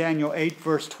says in Daniel 8,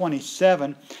 verse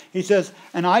 27, he says,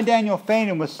 "And I, Daniel,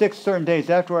 fainted with 6 certain days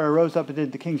after I arose up and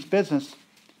did the king's business,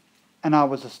 and I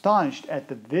was astonished at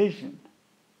the vision."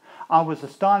 I was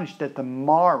astonished at the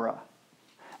Mara.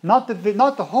 Not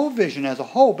the whole vision as a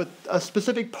whole, but a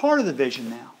specific part of the vision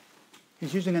now.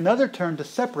 He's using another term to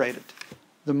separate it,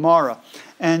 the Mara.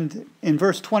 And in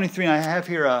verse 23, and I have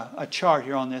here a chart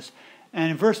here on this,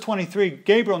 and in verse 23,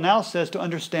 Gabriel now says to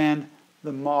understand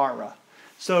the Mara.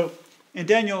 So in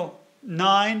Daniel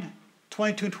 9,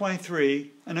 22 and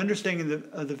 23, an understanding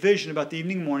of the vision about the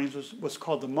evening and mornings was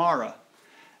called the Mara.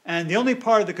 And the only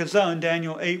part of the Kazon,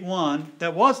 Daniel 8:1,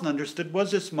 that wasn't understood was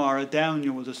this Mara.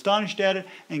 Daniel was astonished at it,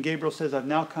 and Gabriel says, "I've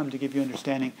now come to give you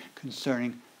understanding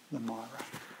concerning the Mara."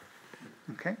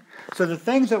 Okay? So the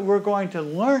things that we're going to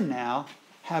learn now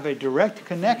have a direct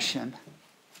connection,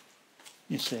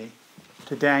 you see,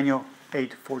 to Daniel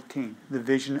 8:14, the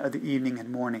vision of the evening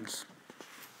and mornings.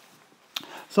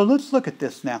 So let's look at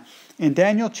this now. In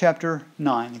Daniel chapter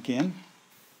 9 again.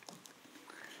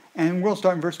 And we'll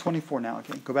start in verse 24 now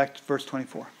again. Go back to verse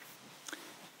 24.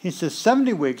 He says,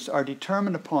 70 weeks are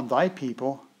determined upon thy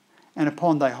people and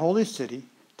upon thy holy city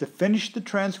to finish the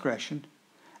transgression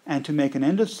and to make an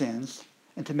end of sins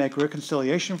and to make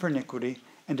reconciliation for iniquity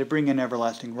and to bring in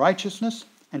everlasting righteousness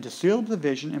and to seal up the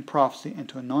vision and prophecy and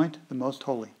to anoint the most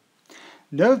holy.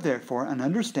 Know therefore and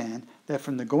understand that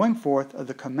from the going forth of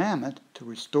the commandment to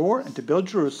restore and to build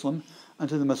Jerusalem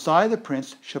unto the Messiah the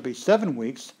Prince shall be 7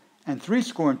 weeks, and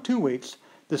 62 weeks,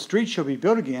 the street shall be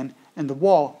built again, and the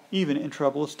wall even in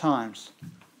troublous times.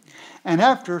 And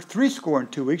after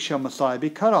 62 weeks shall Messiah be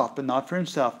cut off, but not for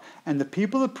himself. And the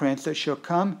people of the prince that shall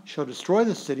come shall destroy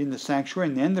the city and the sanctuary,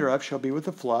 and the end thereof shall be with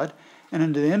the flood. And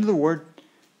unto the end of the word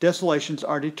desolations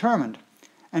are determined.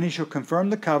 And he shall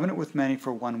confirm the covenant with many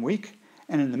for 1 week.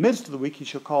 And in the midst of the week he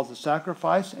shall cause the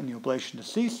sacrifice and the oblation to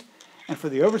cease, and for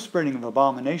the overspreading of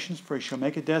abominations, for he shall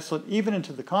make it desolate even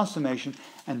unto the consummation,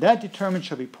 and that determined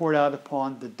shall be poured out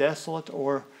upon the desolate,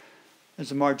 or, as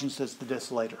the margin says, the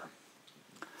desolator.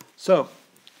 So,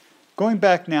 going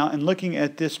back now and looking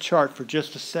at this chart for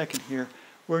just a second here,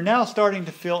 we're now starting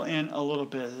to fill in a little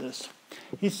bit of this.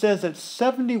 He says that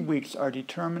 70 weeks are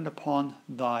determined upon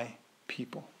thy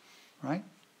people, right?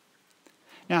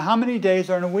 Now, how many days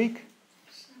are in a week?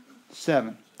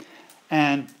 7.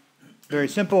 And very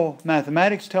simple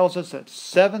mathematics tells us that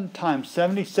 7 times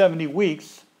 70, 70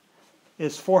 weeks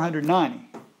is 490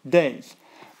 days.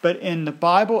 But in the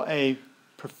Bible, a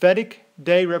prophetic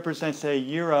day represents a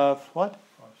year of what?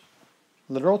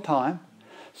 Literal time.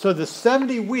 So the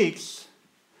 70 weeks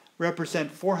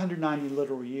represent 490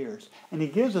 literal years. And he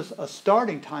gives us a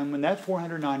starting time when that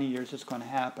 490 years is going to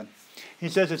happen. He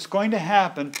says it's going to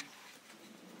happen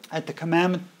at the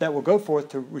commandment that will go forth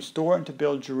to restore and to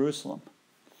build Jerusalem.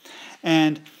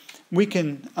 And we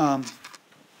can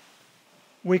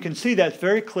see that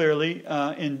very clearly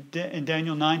in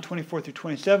Daniel 9, 24 through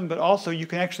 27, but also you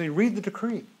can actually read the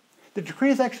decree. The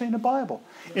decree is actually in the Bible.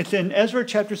 It's in Ezra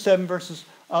chapter 7, verses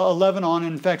 11 on.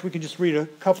 And in fact, we can just read a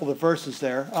couple of verses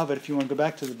there of it if you want to go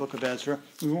back to the book of Ezra.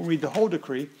 We won't read the whole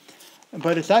decree,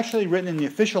 but it's actually written in the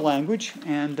official language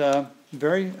and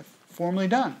very formally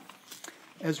done.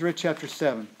 Ezra chapter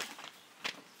 7.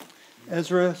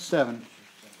 Ezra 7.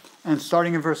 And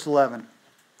starting in verse 11.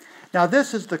 Now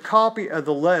this is the copy of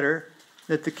the letter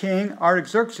that the king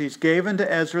Artaxerxes gave unto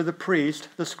Ezra the priest,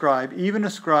 the scribe, even a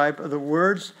scribe of the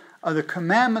words of the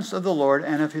commandments of the Lord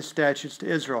and of his statutes to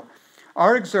Israel.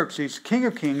 Artaxerxes, king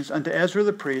of kings, unto Ezra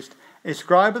the priest, a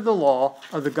scribe of the law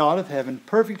of the God of heaven,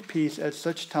 perfect peace at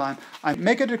such time. I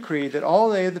make a decree that all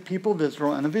they of the people of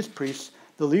Israel and of his priests,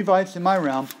 the Levites in my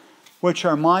realm, which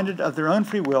are minded of their own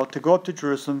free will to go up to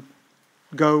Jerusalem,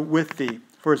 go with thee.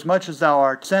 For as much as thou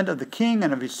art sent of the king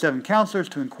and of his 7 counselors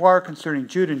to inquire concerning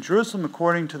Judah and Jerusalem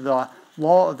according to the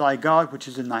law of thy God which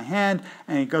is in thy hand.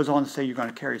 And he goes on to say you're going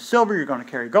to carry silver, you're going to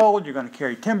carry gold, you're going to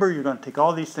carry timber, you're going to take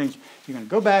all these things, you're going to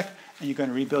go back and you're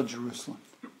going to rebuild Jerusalem.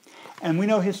 And we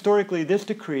know historically this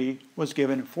decree was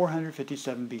given in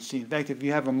 457 BC. In fact, if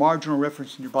you have a marginal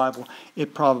reference in your Bible,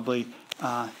 it probably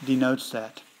denotes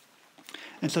that.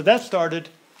 And so that started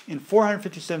in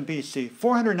 457 BC.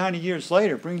 490 years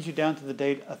later brings you down to the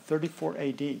date of 34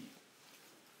 AD.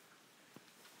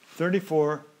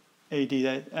 34 AD.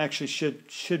 That actually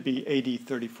should be AD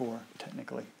 34,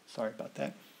 technically. Sorry about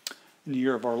that. In the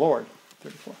year of our Lord,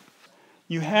 34.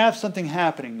 You have something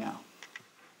happening now.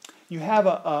 You have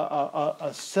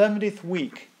a 70th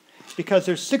week, because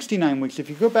there's 69 weeks. If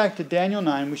you go back to Daniel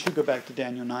 9, we should go back to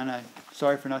Daniel 9.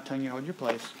 Sorry for not telling you to hold your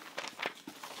place.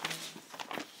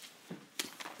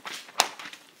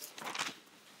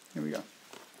 Here we go.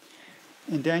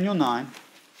 In Daniel 9,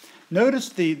 notice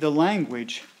the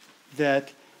language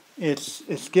that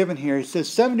it's given here. He says,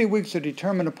 70 weeks are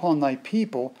determined upon thy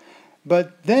people.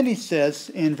 But then he says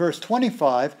in verse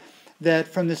 25 that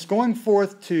from this going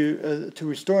forth to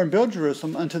restore and build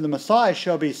Jerusalem unto the Messiah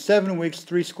shall be 7 weeks,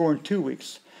 62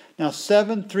 weeks. Now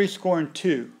 7,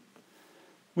 62.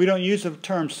 We don't use the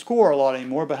term score a lot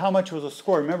anymore, but how much was a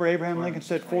score? Remember Abraham Lincoln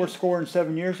said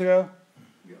 67 years ago?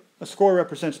 A score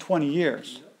represents 20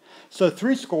 years. So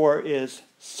 60 is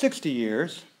 60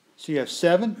 years. So you have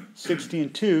 7, 60,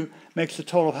 and 2 makes the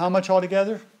total of how much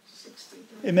altogether? 69.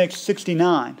 It makes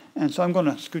 69. And so I'm going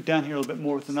to scoot down here a little bit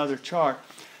more with another chart.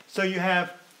 So you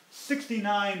have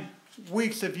 69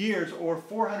 weeks of years, or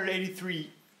 483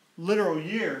 literal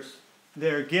years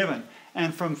they're given.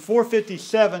 And from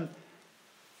 457,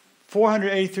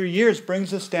 483 years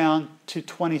brings us down to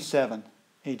 27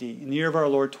 AD, in the year of our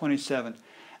Lord, 27.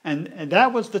 And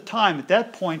that was the time, at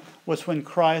that point, was when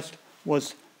Christ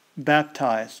was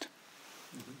baptized.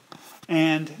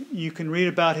 And you can read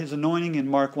about his anointing in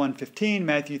Mark 1:15,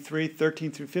 Matthew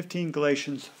 3:13 through 15,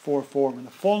 Galatians 4:4, when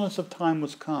the fullness of time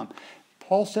was come.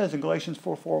 Paul says in Galatians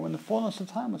 4:4, when the fullness of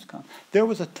time was come. There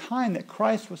was a time that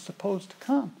Christ was supposed to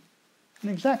come, an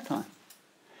exact time.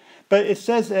 But it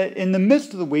says that in the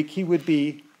midst of the week he would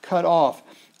be cut off.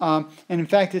 And in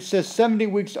fact it says 70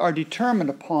 weeks are determined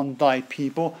upon thy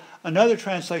people. Another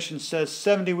translation says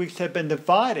 70 weeks have been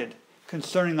divided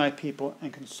concerning thy people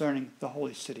and concerning the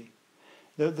holy city.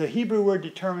 The Hebrew word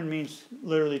determined means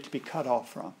literally to be cut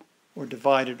off from, or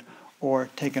divided, or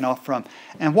taken off from.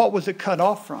 And what was it cut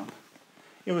off from?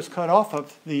 It was cut off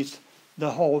of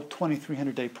the whole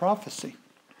 2300-day prophecy.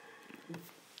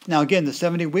 Now again, the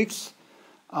 70 weeks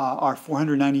are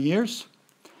 490 years.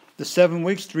 The 7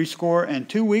 weeks,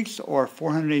 62 weeks, or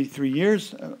 483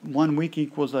 years. 1 week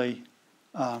equals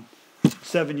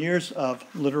 7 years of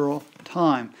literal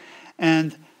time.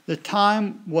 And the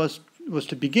time was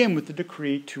to begin with the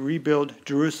decree to rebuild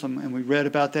Jerusalem. And we read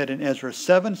about that in Ezra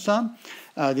 7 some.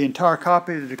 The entire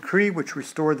copy of the decree, which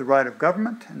restored the right of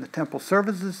government and the temple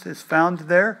services, is found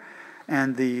there.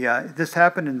 And this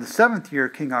happened in the 7th year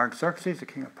of King Artaxerxes, the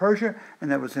king of Persia, and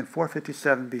that was in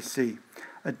 457 BC,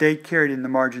 a date carried in the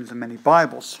margins of many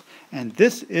Bibles. And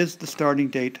this is the starting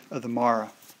date of the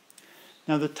Mara.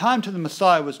 Now the time to the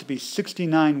Messiah was to be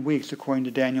 69 weeks, according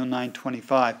to Daniel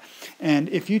 9:25. And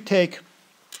if you take,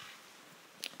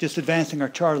 just advancing our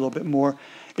chart a little bit more,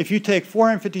 if you take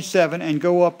 457 and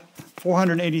go up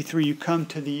 483, you come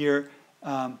to the year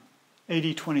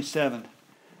AD 27.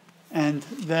 And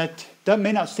that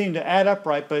may not seem to add up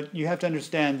right, but you have to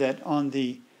understand that on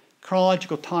the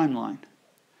chronological timeline,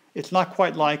 it's not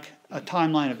quite like a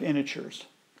timeline of integers.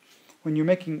 When you're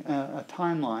making a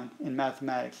timeline in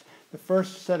mathematics, the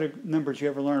first set of numbers you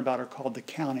ever learn about are called the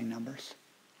counting numbers.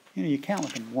 You know, you count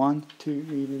with them. 1, 2,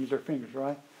 you use our fingers,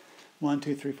 right? 1,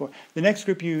 2, 3, 4. The next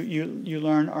group you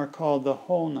learn are called the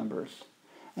whole numbers.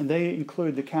 And they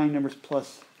include the counting numbers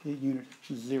plus the unit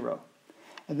 0.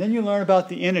 And then you learn about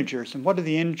the integers. And what do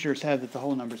the integers have that the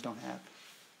whole numbers don't have?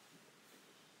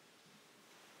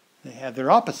 They have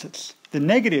their opposites. The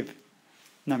negative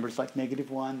numbers like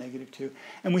 -1, -2.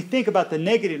 And we think about the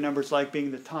negative numbers like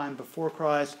being the time before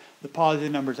Christ, the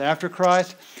positive numbers after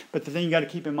Christ. But the thing you got to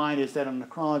keep in mind is that on the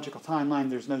chronological timeline,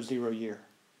 there's no 0 year.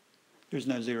 There's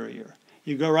no 0 year.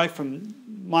 You go right from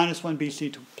 -1 BC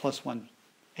to +1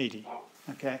 AD.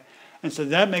 Okay? And so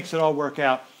that makes it all work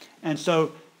out. And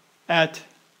so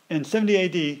in 70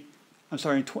 AD,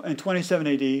 in 27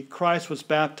 AD, Christ was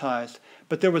baptized.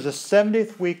 But there was a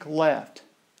 70th week left.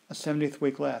 A 70th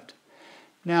week left.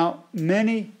 Now,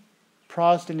 many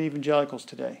Protestant evangelicals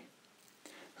today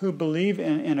who believe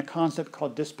in a concept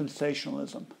called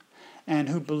dispensationalism and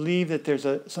who believe that there's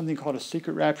something called a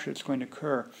secret rapture that's going to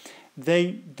occur,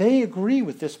 they agree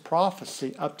with this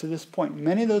prophecy up to this point.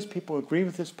 Many of those people agree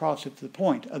with this prophecy to the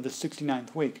point of the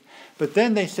 69th week. But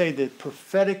then they say the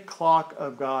prophetic clock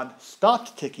of God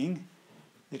stopped ticking.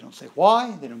 They don't say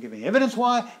why. They don't give any evidence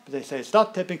why. But they say it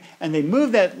stopped ticking. And they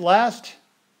move that last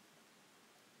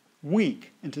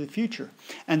week into the future.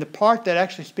 And the part that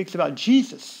actually speaks about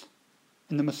Jesus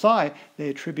And the Messiah they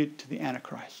attribute to the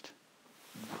Antichrist.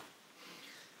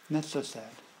 And that's so sad.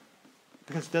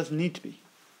 Because it doesn't need to be.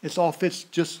 It all fits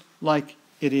just like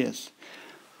it is.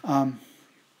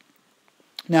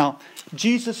 Now,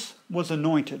 Jesus was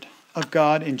anointed of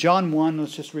God. In John 1,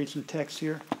 let's just read some text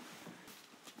here.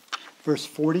 Verse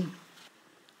 40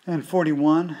 and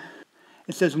 41.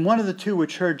 It says, one of the two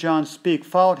which heard John speak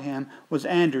followed him was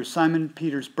Andrew, Simon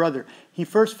Peter's brother. He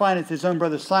first findeth his own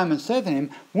brother Simon, said to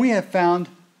him, we have found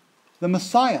the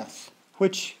Messiah,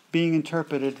 which being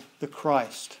interpreted the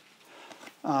Christ.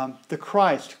 The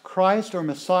Christ or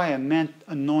Messiah meant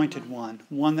anointed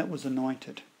one that was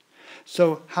anointed.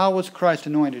 So how was Christ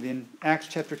anointed? In Acts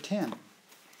chapter 10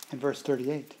 and verse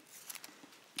 38.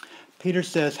 Peter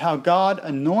says how God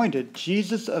anointed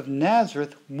Jesus of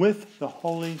Nazareth with the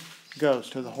Holy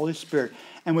Ghost, or the Holy Spirit,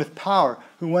 and with power,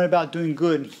 who went about doing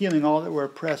good and healing all that were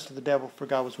oppressed of the devil, for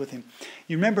God was with him.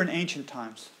 You remember in ancient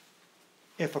times,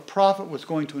 if a prophet was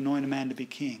going to anoint a man to be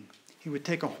king, he would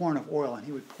take a horn of oil and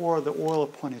he would pour the oil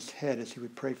upon his head as he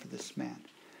would pray for this man.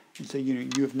 And so you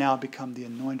have now become the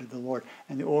anointed of the Lord,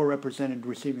 and the oil represented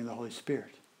receiving the Holy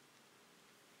Spirit.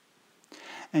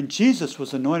 And Jesus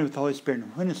was anointed with the Holy Spirit.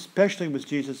 And when especially was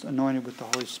Jesus anointed with the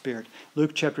Holy Spirit?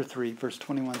 Luke chapter 3, verse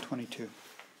 21-22.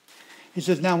 He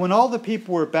says, now when all the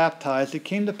people were baptized, it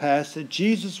came to pass that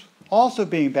Jesus also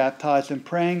being baptized and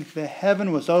praying, the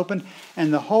heaven was opened,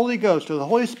 and the Holy Ghost, or the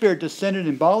Holy Spirit, descended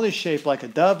in bodily shape like a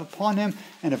dove upon him,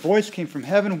 and a voice came from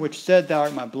heaven which said, thou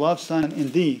art my beloved Son,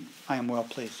 in thee I am well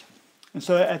pleased. And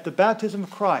so at the baptism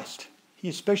of Christ, he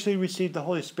especially received the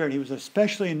Holy Spirit. He was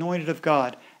especially anointed of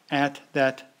God at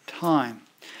that time.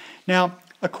 Now,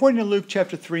 according to Luke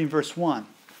chapter 3 and verse 1,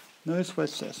 notice what it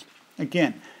says.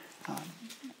 Again,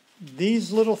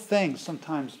 these little things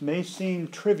sometimes may seem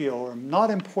trivial or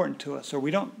not important to us, or we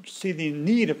don't see the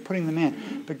need of putting them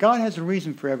in. But God has a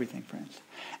reason for everything, friends.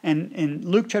 And in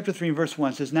Luke chapter 3 and verse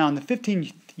 1 it says, now in the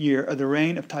 15th year of the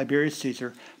reign of Tiberius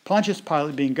Caesar, Pontius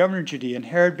Pilate being governor of Judea, and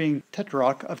Herod being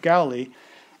tetrarch of Galilee,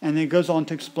 and then it goes on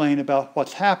to explain about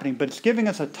what's happening. But it's giving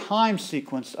us a time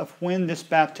sequence of when this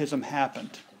baptism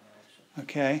happened.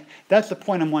 Okay? That's the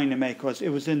point I'm wanting to make, was it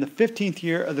was in the 15th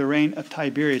year of the reign of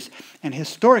Tiberius. And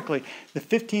historically, the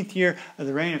 15th year of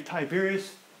the reign of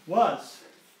Tiberius was,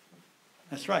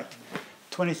 that's right,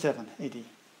 27 AD.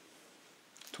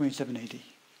 27 AD.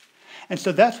 And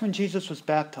so that's when Jesus was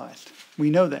baptized. We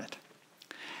know that.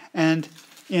 And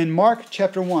in Mark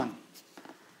chapter 1,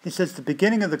 he says, the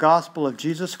beginning of the gospel of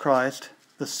Jesus Christ,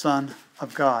 the Son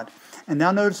of God. And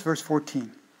now notice verse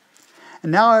 14.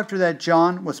 And now after that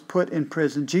John was put in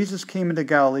prison, Jesus came into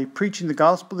Galilee, preaching the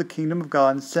gospel of the kingdom of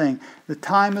God, and saying, the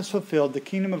time is fulfilled, the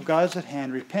kingdom of God is at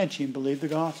hand, repent ye and believe the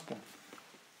gospel.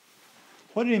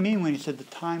 What did he mean when he said the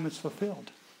time is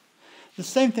fulfilled? The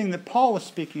same thing that Paul was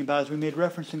speaking about as we made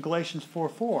reference in Galatians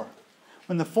 4:4.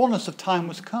 When the fullness of time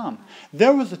was come.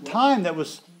 There was a time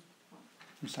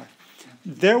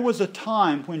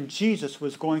when Jesus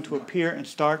was going to appear and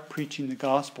start preaching the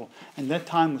gospel. And that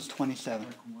time was 27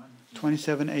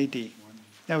 AD.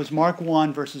 That was Mark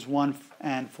 1, verses 1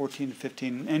 and 14 and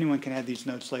 15. Anyone can add these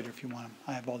notes later if you want them.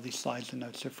 I have all these slides and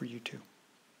notes there for you too.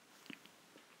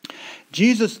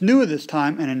 Jesus knew of this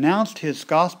time and announced his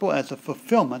gospel as a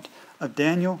fulfillment of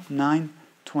Daniel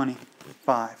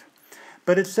 9:25.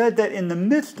 But it said that in the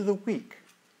midst of the week,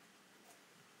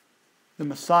 the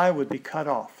Messiah would be cut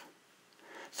off.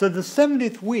 So the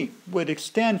 70th week would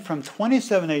extend from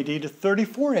 27 AD to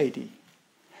 34 AD.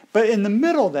 But in the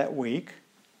middle of that week,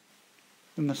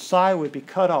 the Messiah would be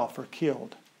cut off or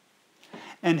killed.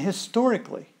 And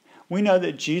historically, we know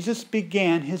that Jesus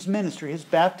began his ministry, his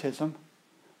baptism,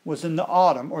 was in the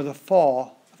autumn or the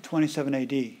fall of 27 AD.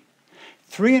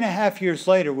 3.5 years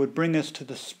later would bring us to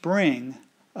the spring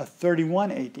of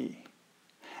 31 AD.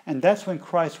 And that's when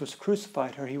Christ was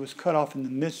crucified, or he was cut off in the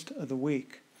midst of the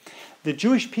week. The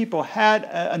Jewish people had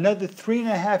another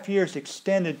 3.5 years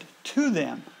extended to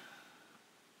them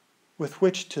with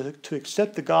which to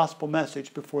accept the gospel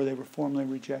message before they were formally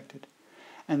rejected.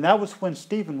 And that was when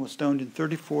Stephen was stoned in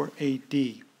 34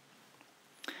 AD.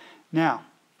 Now,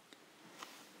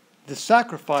 the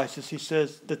sacrifices, he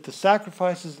says that the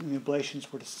sacrifices and the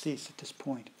oblations were to cease at this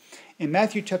point. In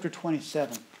Matthew chapter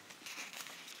 27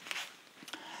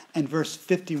 and verse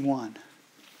 51,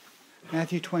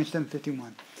 Matthew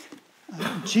 27:51,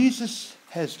 Jesus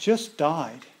has just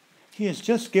died. He has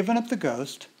just given up the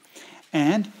ghost.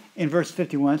 And in verse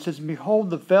 51 it says, behold,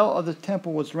 the veil of the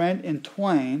temple was rent in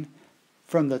twain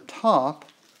from the top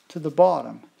to the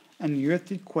bottom, and the earth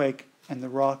did quake, and the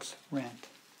rocks rent.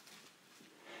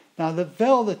 Now the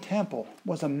veil of the temple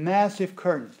was a massive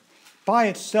curtain, by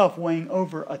itself weighing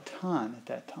over a ton at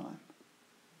that time.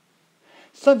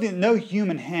 something no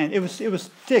human hand, it was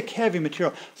thick, heavy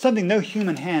material, something no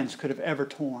human hands could have ever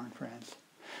torn, friends.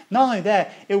 Not only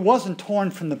that, it wasn't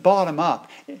torn from the bottom up.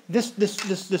 This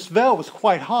veil was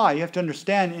quite high. You have to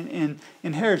understand,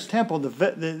 in Herod's temple,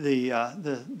 the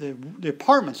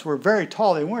apartments were very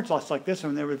tall. They weren't just like this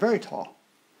one; they were very tall.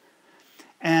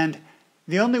 And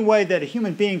the only way that a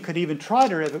human being could even try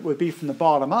to rip it would be from the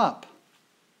bottom up.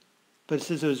 But it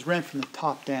says it was rent from the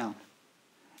top down,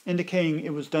 indicating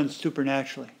it was done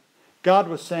supernaturally. God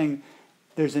was saying,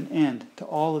 there's an end to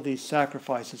all of these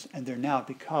sacrifices, and they're now,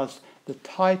 because the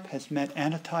type has met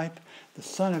antitype. The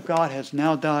Son of God has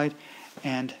now died,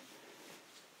 and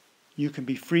you can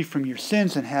be free from your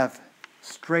sins and have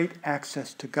straight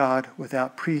access to God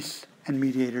without priests and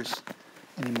mediators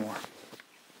anymore.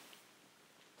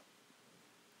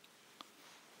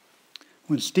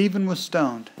 When Stephen was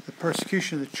stoned, the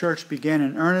persecution of the church began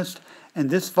in earnest, and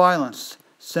this violence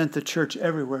sent the church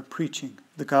everywhere preaching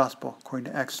the gospel,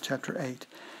 according to Acts chapter 8.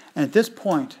 And at this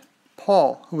point,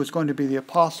 Paul, who was going to be the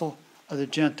apostle of the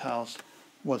Gentiles,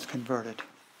 was converted.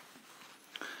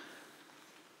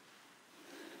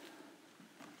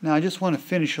 Now, I just want to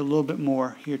finish a little bit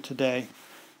more here today,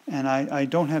 and I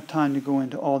don't have time to go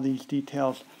into all these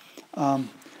details,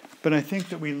 but I think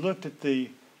that we looked at the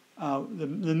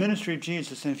ministry of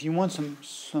Jesus, and if you want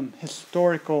some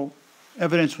historical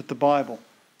evidence with the Bible,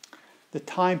 the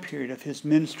time period of his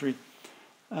ministry,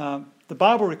 the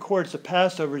Bible records the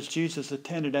Passover as Jesus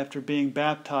attended after being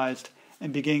baptized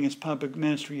and beginning his public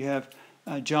ministry. You have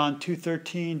John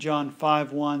 2:13, John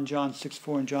 5:1, John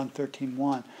 6:4, and John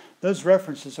 13:1. Those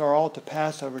references are all to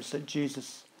Passovers that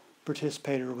Jesus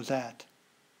participated or was at.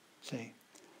 See?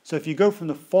 So if you go from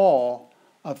the fall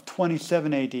of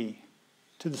 27 AD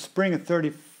to the spring of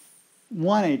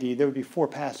 31 AD, there would be 4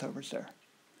 Passovers there.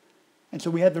 And so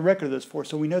we had the record of those 4.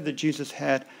 So we know that Jesus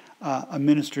had a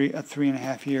ministry of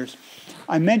 3.5 years.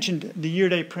 I mentioned the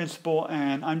year-day principle,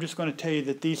 and I'm just going to tell you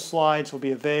that these slides will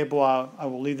be available. I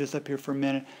will leave this up here for a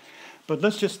minute. But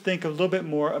let's just think a little bit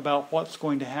more about what's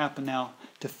going to happen now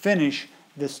to finish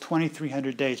this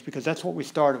 2,300 days, because that's what we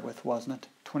started with, wasn't it?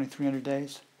 2,300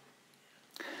 days.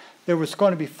 There was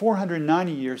going to be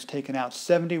 490 years taken out.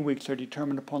 70 weeks are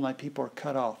determined upon thy people are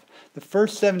cut off. The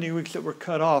first 70 weeks that were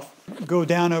cut off go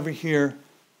down over here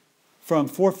from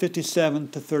 457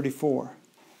 to 34.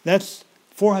 That's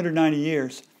 490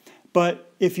 years.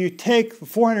 But if you take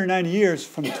 490 years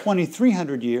from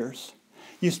 2,300 years,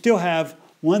 you still have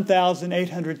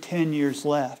 1,810 years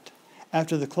left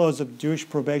after the close of Jewish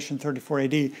probation 34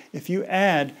 AD. If you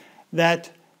add that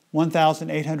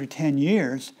 1,810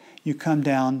 years, you come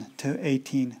down to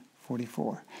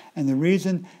 1844. And the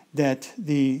reason that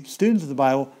the students of the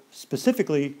Bible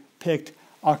specifically picked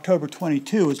October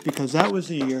 22 is because that was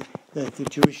the year that the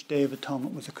Jewish Day of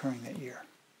Atonement was occurring that year.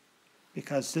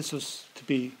 Because this was to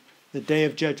be the Day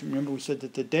of Judgment. Remember, we said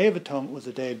that the Day of Atonement was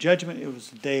the Day of Judgment. It was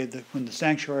the day of when the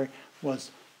sanctuary was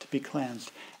to be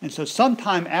cleansed. And so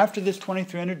sometime after this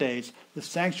 2,300 days, the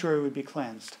sanctuary would be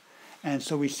cleansed. And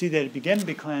so we see that it began to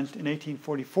be cleansed in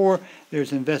 1844.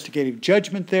 There's investigative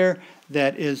judgment there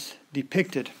that is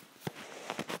depicted.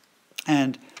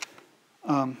 And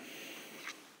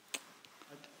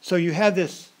so you have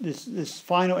this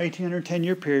final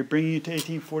 1810-year period bringing you to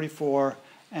 1844,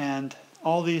 and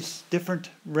all these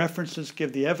different references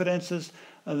give the evidences.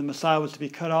 The Messiah was to be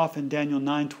cut off in Daniel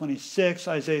 9:26,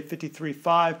 Isaiah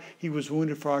 53:5. He was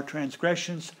wounded for our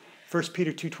transgressions. 1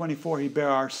 Peter 2:24, he bare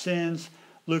our sins.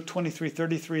 Luke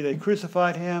 23:33, they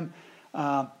crucified him.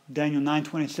 Daniel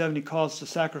 9:27, he caused the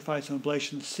sacrifice and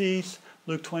oblation to cease.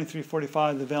 Luke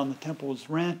 23:45, the veil in the temple was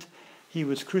rent. He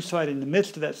was crucified in the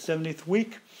midst of that 70th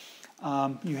week.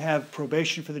 You have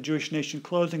probation for the Jewish nation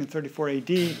closing in 34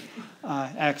 AD.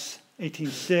 Acts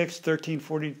 18:6,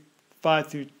 13:45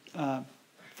 through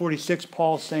 46,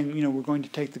 Paul saying, we're going to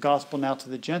take the gospel now to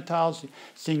the Gentiles.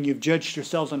 Seeing you've judged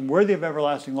yourselves unworthy of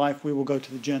everlasting life, we will go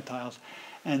to the Gentiles.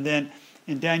 And then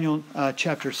in Daniel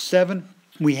chapter 7,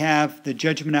 we have the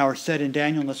judgment hour set in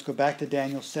Daniel. Let's go back to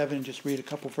Daniel 7 and just read a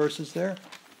couple verses there.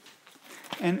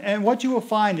 And what you will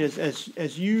find is,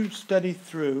 as you study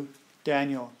through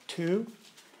Daniel 2,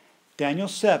 Daniel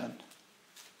 7,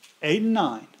 8 and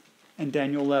 9, and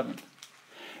Daniel 11,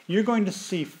 you're going to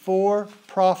see 4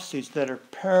 prophecies that are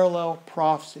parallel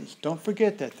prophecies. Don't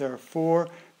forget that there are 4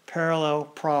 parallel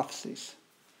prophecies.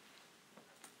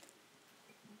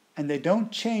 And they don't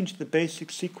change the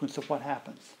basic sequence of what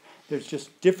happens. There's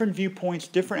just different viewpoints,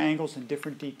 different angles, and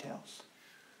different details.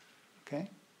 Okay?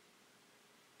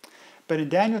 But in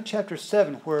Daniel chapter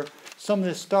 7, where some of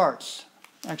this starts,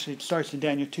 actually it starts in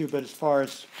Daniel 2, but as far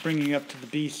as bringing up to the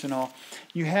beast and all,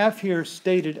 you have here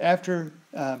stated after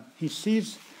he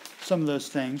sees some of those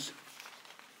things,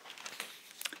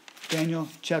 Daniel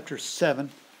chapter 7,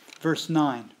 verse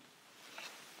 9,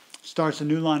 starts a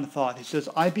new line of thought. He says,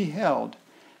 I beheld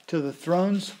till the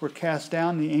thrones were cast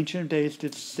down, the Ancient of Days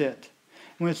did sit.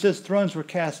 When it says thrones were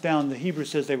cast down, the Hebrew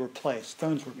says they were placed.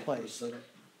 Thrones were placed.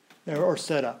 Or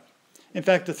set up. In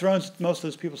fact, the thrones, most of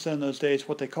those people said in those days,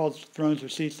 what they called thrones or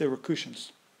seats, they were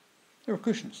cushions. They were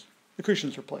cushions. The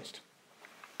cushions were placed.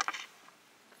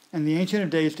 And the Ancient of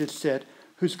Days did sit,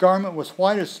 whose garment was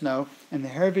white as snow, and the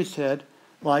hair of his head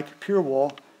like pure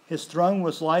wool. His throne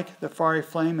was like the fiery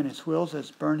flame, and his wheels as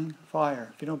burning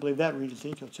fire. If you don't believe that, read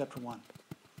Ezekiel chapter 1.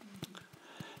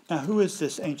 Now, who is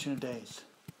this Ancient of Days?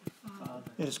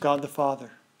 It is God the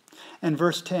Father. And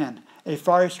verse 10, a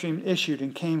fiery stream issued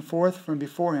and came forth from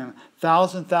before him.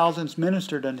 Thousands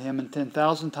ministered unto him, and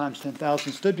 10,000 times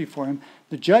 10,000 stood before him.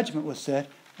 The judgment was set,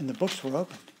 and the books were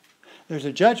opened. There's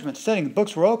a judgment setting, the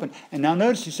books were opened. And now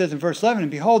notice he says in verse 11,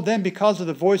 and behold then, because of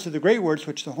the voice of the great words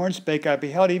which the horn spake, I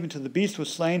beheld even till the beast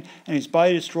was slain, and his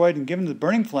body destroyed and given to the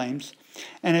burning flames.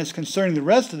 And as concerning the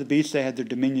rest of the beasts, they had their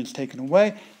dominions taken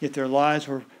away, yet their lives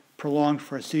were prolonged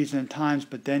for a season and times.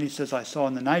 But then he says, I saw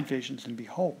in the night visions, and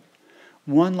behold,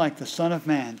 one like the Son of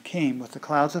Man came with the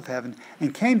clouds of heaven,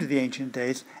 and came to the Ancient of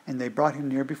Days, and they brought him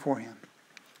near before him.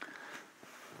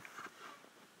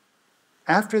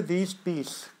 After these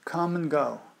beasts come and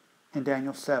go in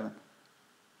Daniel 7,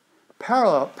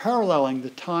 paralleling the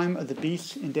time of the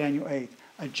beasts in Daniel 8,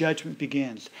 a judgment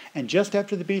begins. And just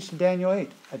after the beasts in Daniel 8,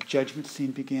 a judgment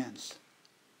scene begins.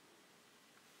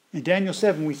 In Daniel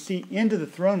 7, we see into the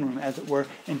throne room, as it were.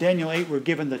 In Daniel 8, we're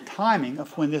given the timing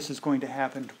of when this is going to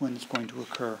happen, when it's going to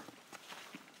occur.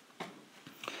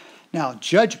 Now,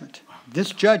 judgment.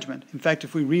 This judgment, in fact,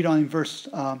 if we read on in verse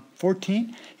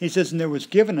 14, he says, and there was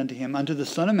given unto him, unto the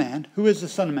Son of Man. Who is the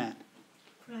Son of Man?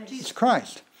 Christ. It's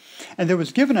Christ. And there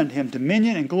was given unto him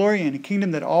dominion and glory and a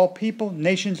kingdom, that all people,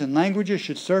 nations, and languages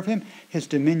should serve him. His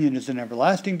dominion is an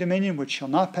everlasting dominion which shall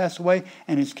not pass away,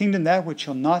 and his kingdom that which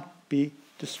shall not be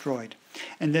destroyed.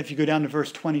 And then if you go down to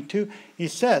verse 22, he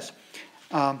says,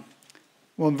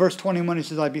 in verse 21 he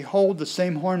says, I behold, the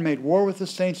same horn made war with the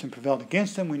saints and prevailed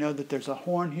against them. We know that there's a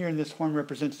horn here, and this horn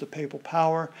represents the papal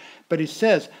power. But he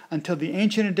says, until the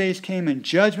Ancient of Days came, and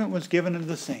judgment was given unto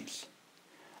the saints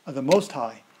of the Most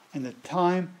High, and the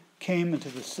time came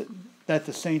that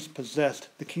the saints possessed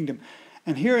the kingdom.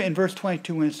 And here in verse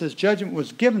 22, when it says judgment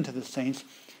was given to the saints,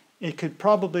 it could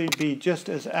probably be just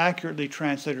as accurately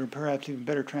translated, or perhaps even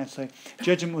better translated.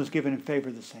 Judgment was given in favor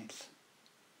of the saints.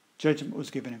 Judgment was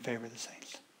given in favor of the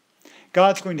saints.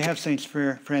 God's going to have saints,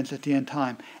 friends, at the end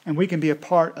time. And we can be a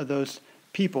part of those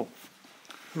people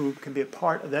who can be a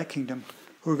part of that kingdom,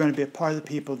 who are going to be a part of the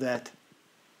people that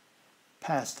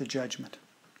pass the judgment.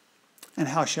 And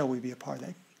how shall we be a part of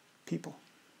that people?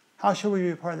 How shall we be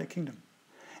a part of that kingdom?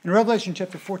 In Revelation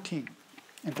chapter 14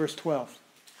 and verse 12,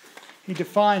 he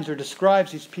defines or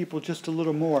describes these people just a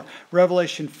little more.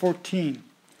 Revelation 14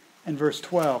 and verse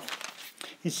 12.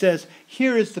 He says,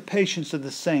 here is the patience of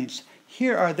the saints.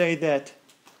 Here are they that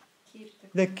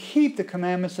keep the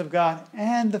commandments of God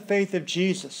and the faith of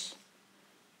Jesus.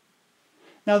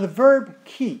 Now the verb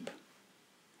keep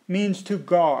means to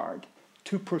guard,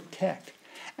 to protect.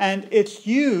 And it's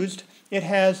used, it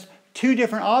has two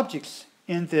different objects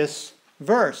in this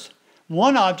verse.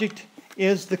 One object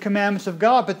is the commandments of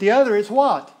God, but the other is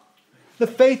what? The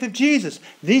faith of Jesus.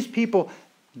 These people,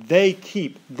 they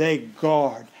keep, they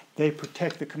guard, they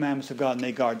protect the commandments of God, and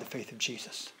they guard the faith of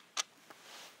Jesus.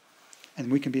 And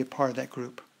we can be a part of that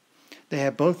group. They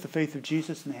have both the faith of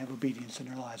Jesus and they have obedience in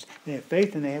their lives. They have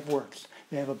faith and they have works.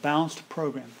 They have a balanced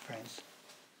program, friends.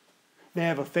 They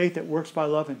have a faith that works by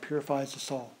love and purifies the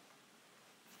soul.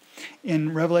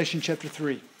 In Revelation chapter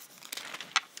 3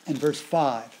 and verse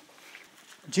 5,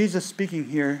 Jesus speaking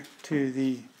here to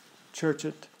the church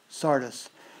at Sardis,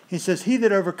 he says, he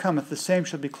that overcometh, the same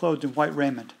shall be clothed in white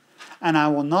raiment. And I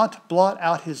will not blot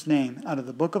out his name out of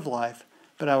the book of life,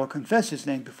 but I will confess his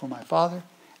name before my Father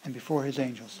and before his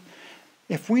angels.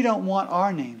 If we don't want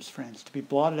our names, friends, to be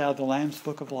blotted out of the Lamb's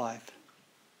book of life,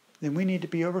 then we need to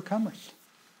be overcomers.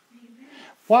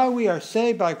 While we are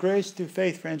saved by grace through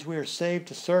faith, friends, we are saved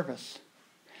to service.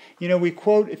 You know, we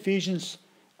quote Ephesians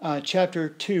chapter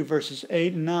 2, verses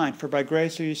 8 and 9. For by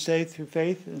grace are you saved through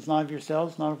faith. It's not of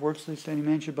yourselves, not of works, lest any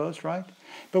man should boast, right?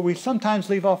 But we sometimes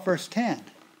leave off verse 10.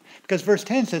 Because verse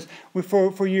 10 says,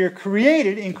 for you are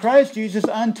created in Christ Jesus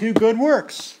unto good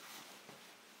works.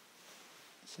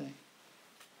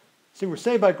 See, we're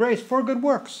saved by grace for good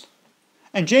works.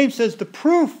 And James says the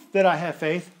proof that I have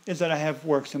faith is that I have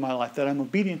works in my life, that I'm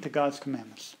obedient to God's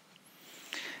commandments.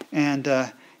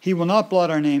 And he will not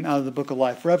blot our name out of the book of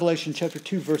life. Revelation chapter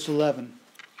 2, verse 11.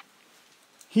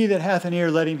 He that hath an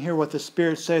ear, let him hear what the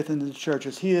Spirit saith unto the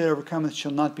churches. He that overcometh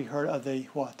shall not be hurt of the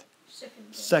what?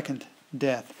 Second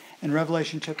death. And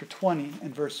Revelation chapter 20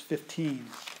 and verse 15.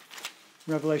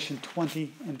 Revelation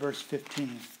 20 and verse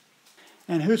 15.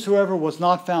 And whosoever was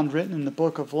not found written in the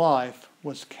book of life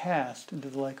was cast into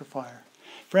the lake of fire.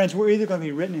 Friends, we're either going to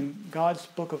be written in God's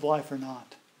book of life or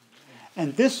not.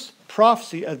 And this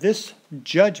prophecy of this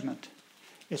judgment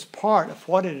is part of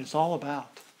what it is all about.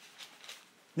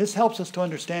 This helps us to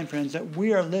understand, friends, that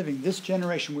we are living, this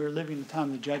generation, we are living in the time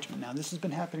of the judgment now. This has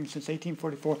been happening since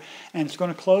 1844, and it's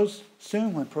going to close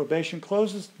soon when probation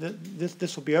closes.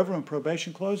 This will be over when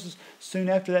probation closes. Soon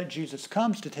after that, Jesus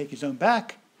comes to take his own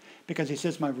back because he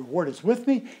says, my reward is with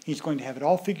me. He's going to have it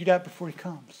all figured out before he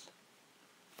comes.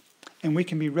 And we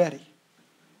can be ready.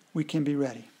 We can be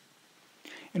ready.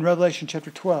 In Revelation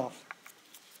chapter 12,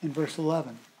 in verse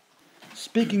 11,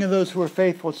 speaking of those who are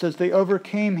faithful, it says, they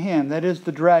overcame him, that is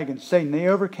the dragon, Satan. They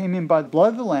overcame him by the blood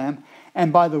of the Lamb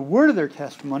and by the word of their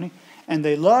testimony, and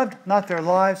they loved not their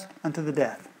lives unto the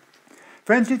death.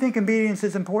 Friends, do you think obedience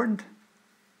is important?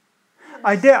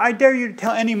 I dare you to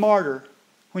tell any martyr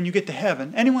when you get to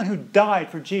heaven, anyone who died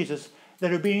for Jesus,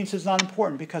 that obedience is not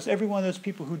important, because every one of those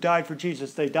people who died for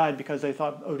Jesus, they died because they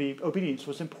thought obedience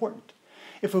was important.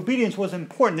 If obedience was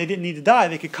important, they didn't need to die.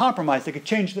 They could compromise. They could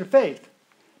change their faith.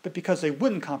 But because they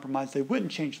wouldn't compromise, they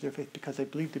wouldn't change their faith, because they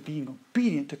believed that being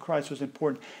obedient to Christ was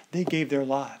important, they gave their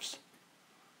lives.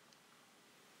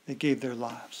 They gave their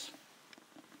lives.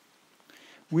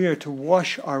 We are to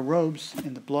wash our robes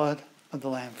in the blood of the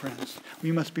Lamb, friends.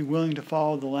 We must be willing to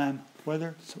follow the Lamb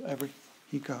whithersoever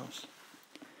he goes.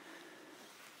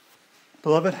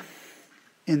 Beloved,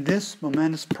 in this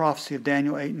momentous prophecy of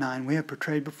Daniel 8:9, we have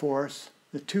portrayed before us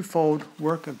the twofold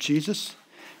work of Jesus.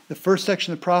 The first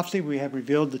section of the prophecy, we have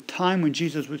revealed the time when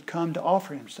Jesus would come to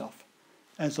offer himself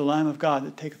as the Lamb of God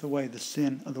that taketh away the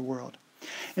sin of the world.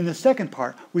 In the second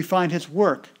part, we find his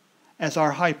work as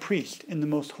our high priest in the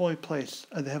most holy place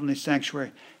of the heavenly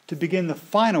sanctuary to begin the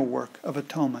final work of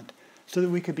atonement, so that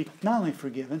we could be not only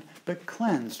forgiven, but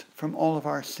cleansed from all of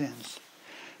our sins.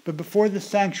 But before the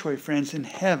sanctuary, friends, in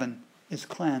heaven is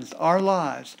cleansed, our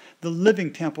lives, the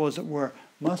living temple as it were,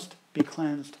 must be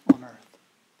cleansed on earth.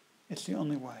 It's the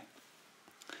only way.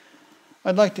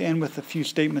 I'd like to end with a few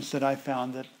statements that I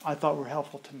found that I thought were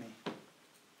helpful to me.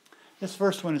 This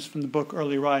first one is from the book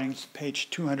Early Writings, page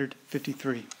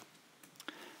 253.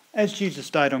 As Jesus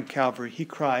died on Calvary, he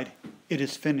cried, "It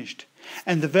is finished."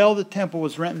 And the veil of the temple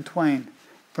was rent in twain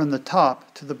from the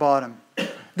top to the bottom.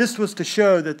 This was to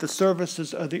show that the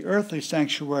services of the earthly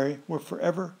sanctuary were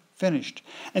forever finished,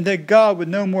 and that God would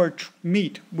no more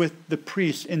meet with the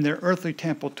priests in their earthly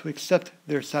temple to accept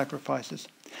their sacrifices.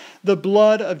 The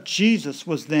blood of Jesus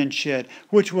was then shed,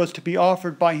 which was to be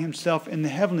offered by himself in the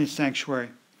heavenly sanctuary.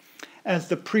 As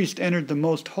the priest entered the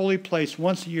most holy place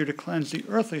once a year to cleanse the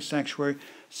earthly sanctuary,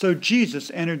 so Jesus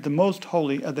entered the most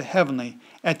holy of the heavenly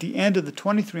at the end of the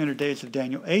 2300 days of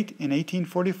Daniel 8 in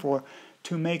 1844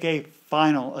 to make a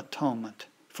final atonement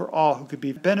for all who could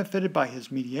be benefited by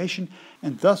his mediation,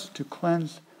 and thus to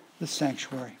cleanse the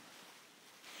sanctuary.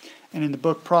 And in the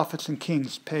book Prophets and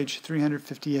Kings, page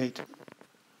 358,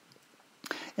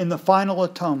 in the final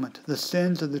atonement, the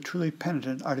sins of the truly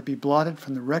penitent are to be blotted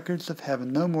from the records of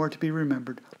heaven, no more to be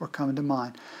remembered or come into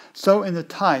mind. So in the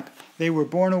type, they were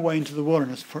borne away into the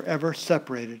wilderness, forever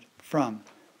separated from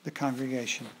the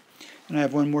congregation. And I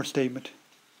have one more statement.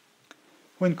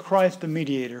 When Christ the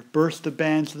mediator burst the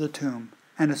bands of the tomb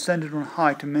and ascended on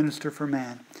high to minister for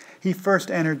man, he first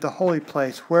entered the holy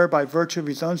place, where by virtue of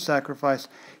his own sacrifice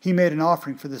he made an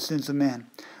offering for the sins of men.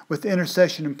 With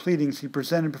intercession and pleadings he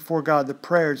presented before God the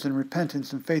prayers and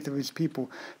repentance and faith of his people,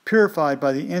 purified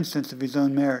by the incense of his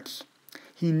own merits.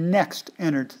 He next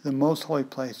entered the most holy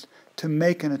place to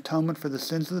make an atonement for the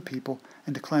sins of the people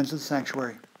and to cleanse the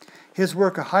sanctuary. His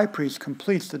work of high priest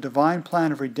completes the divine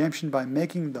plan of redemption by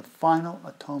making the final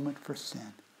atonement for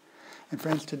sin. And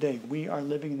friends, today we are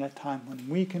living in that time when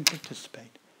we can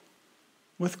participate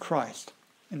with Christ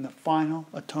in the final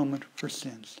atonement for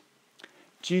sins.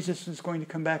 Jesus is going to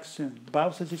come back soon. The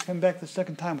Bible says he's coming back the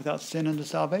second time without sin unto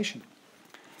salvation.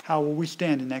 How will we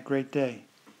stand in that great day?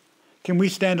 Can we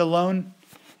stand alone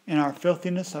in our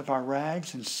filthiness of our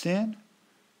rags and sin?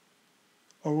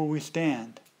 Or will we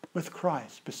stand with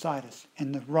Christ beside us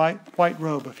in the white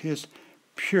robe of his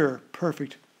pure,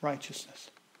 perfect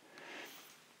righteousness?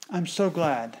 I'm so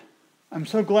glad. I'm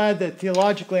so glad that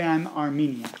theologically I'm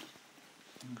Armenian.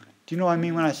 Do you know what I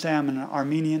mean when I say I'm an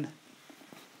Armenian?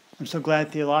 I'm so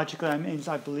glad theologically. It means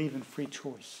I believe in free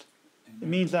choice. It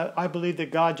means that I believe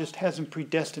that God just hasn't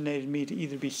predestinated me to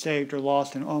either be saved or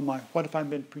lost. And oh my, what if I've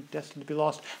been predestined to be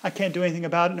lost? I can't do anything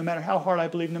about it, no matter how hard I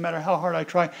believe, no matter how hard I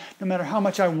try, no matter how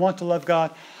much I want to love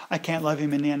God. I can't love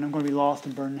Him in the end. I'm going to be lost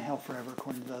and burned in hell forever,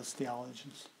 according to those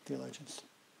theologians.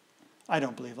 I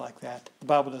don't believe like that. The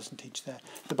Bible doesn't teach that.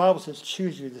 The Bible says,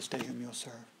 choose you this day whom you'll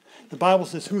serve. The Bible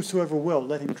says, whosoever will,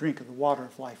 let him drink of the water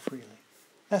of life freely.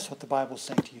 That's what the Bible's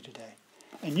saying to you today.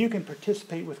 And you can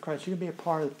participate with Christ. You can be a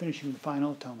part of finishing the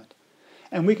final atonement.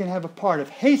 And we can have a part of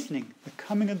hastening the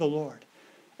coming of the Lord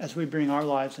as we bring our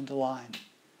lives into line.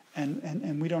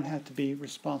 And we don't have to be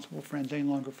responsible, friends, any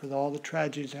longer for all the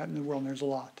tragedies that happen in the world. And there's a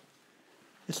lot.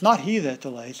 It's not He that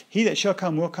delays. He that shall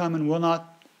come will come and will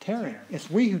not tarry. It's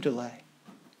we who delay.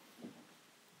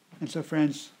 And so,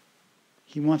 friends,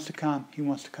 He wants to come. He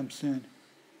wants to come soon.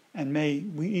 And may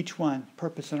we each one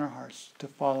purpose in our hearts to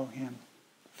follow Him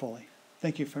fully.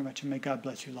 Thank you very much, and may God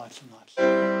bless your lives and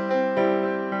lives.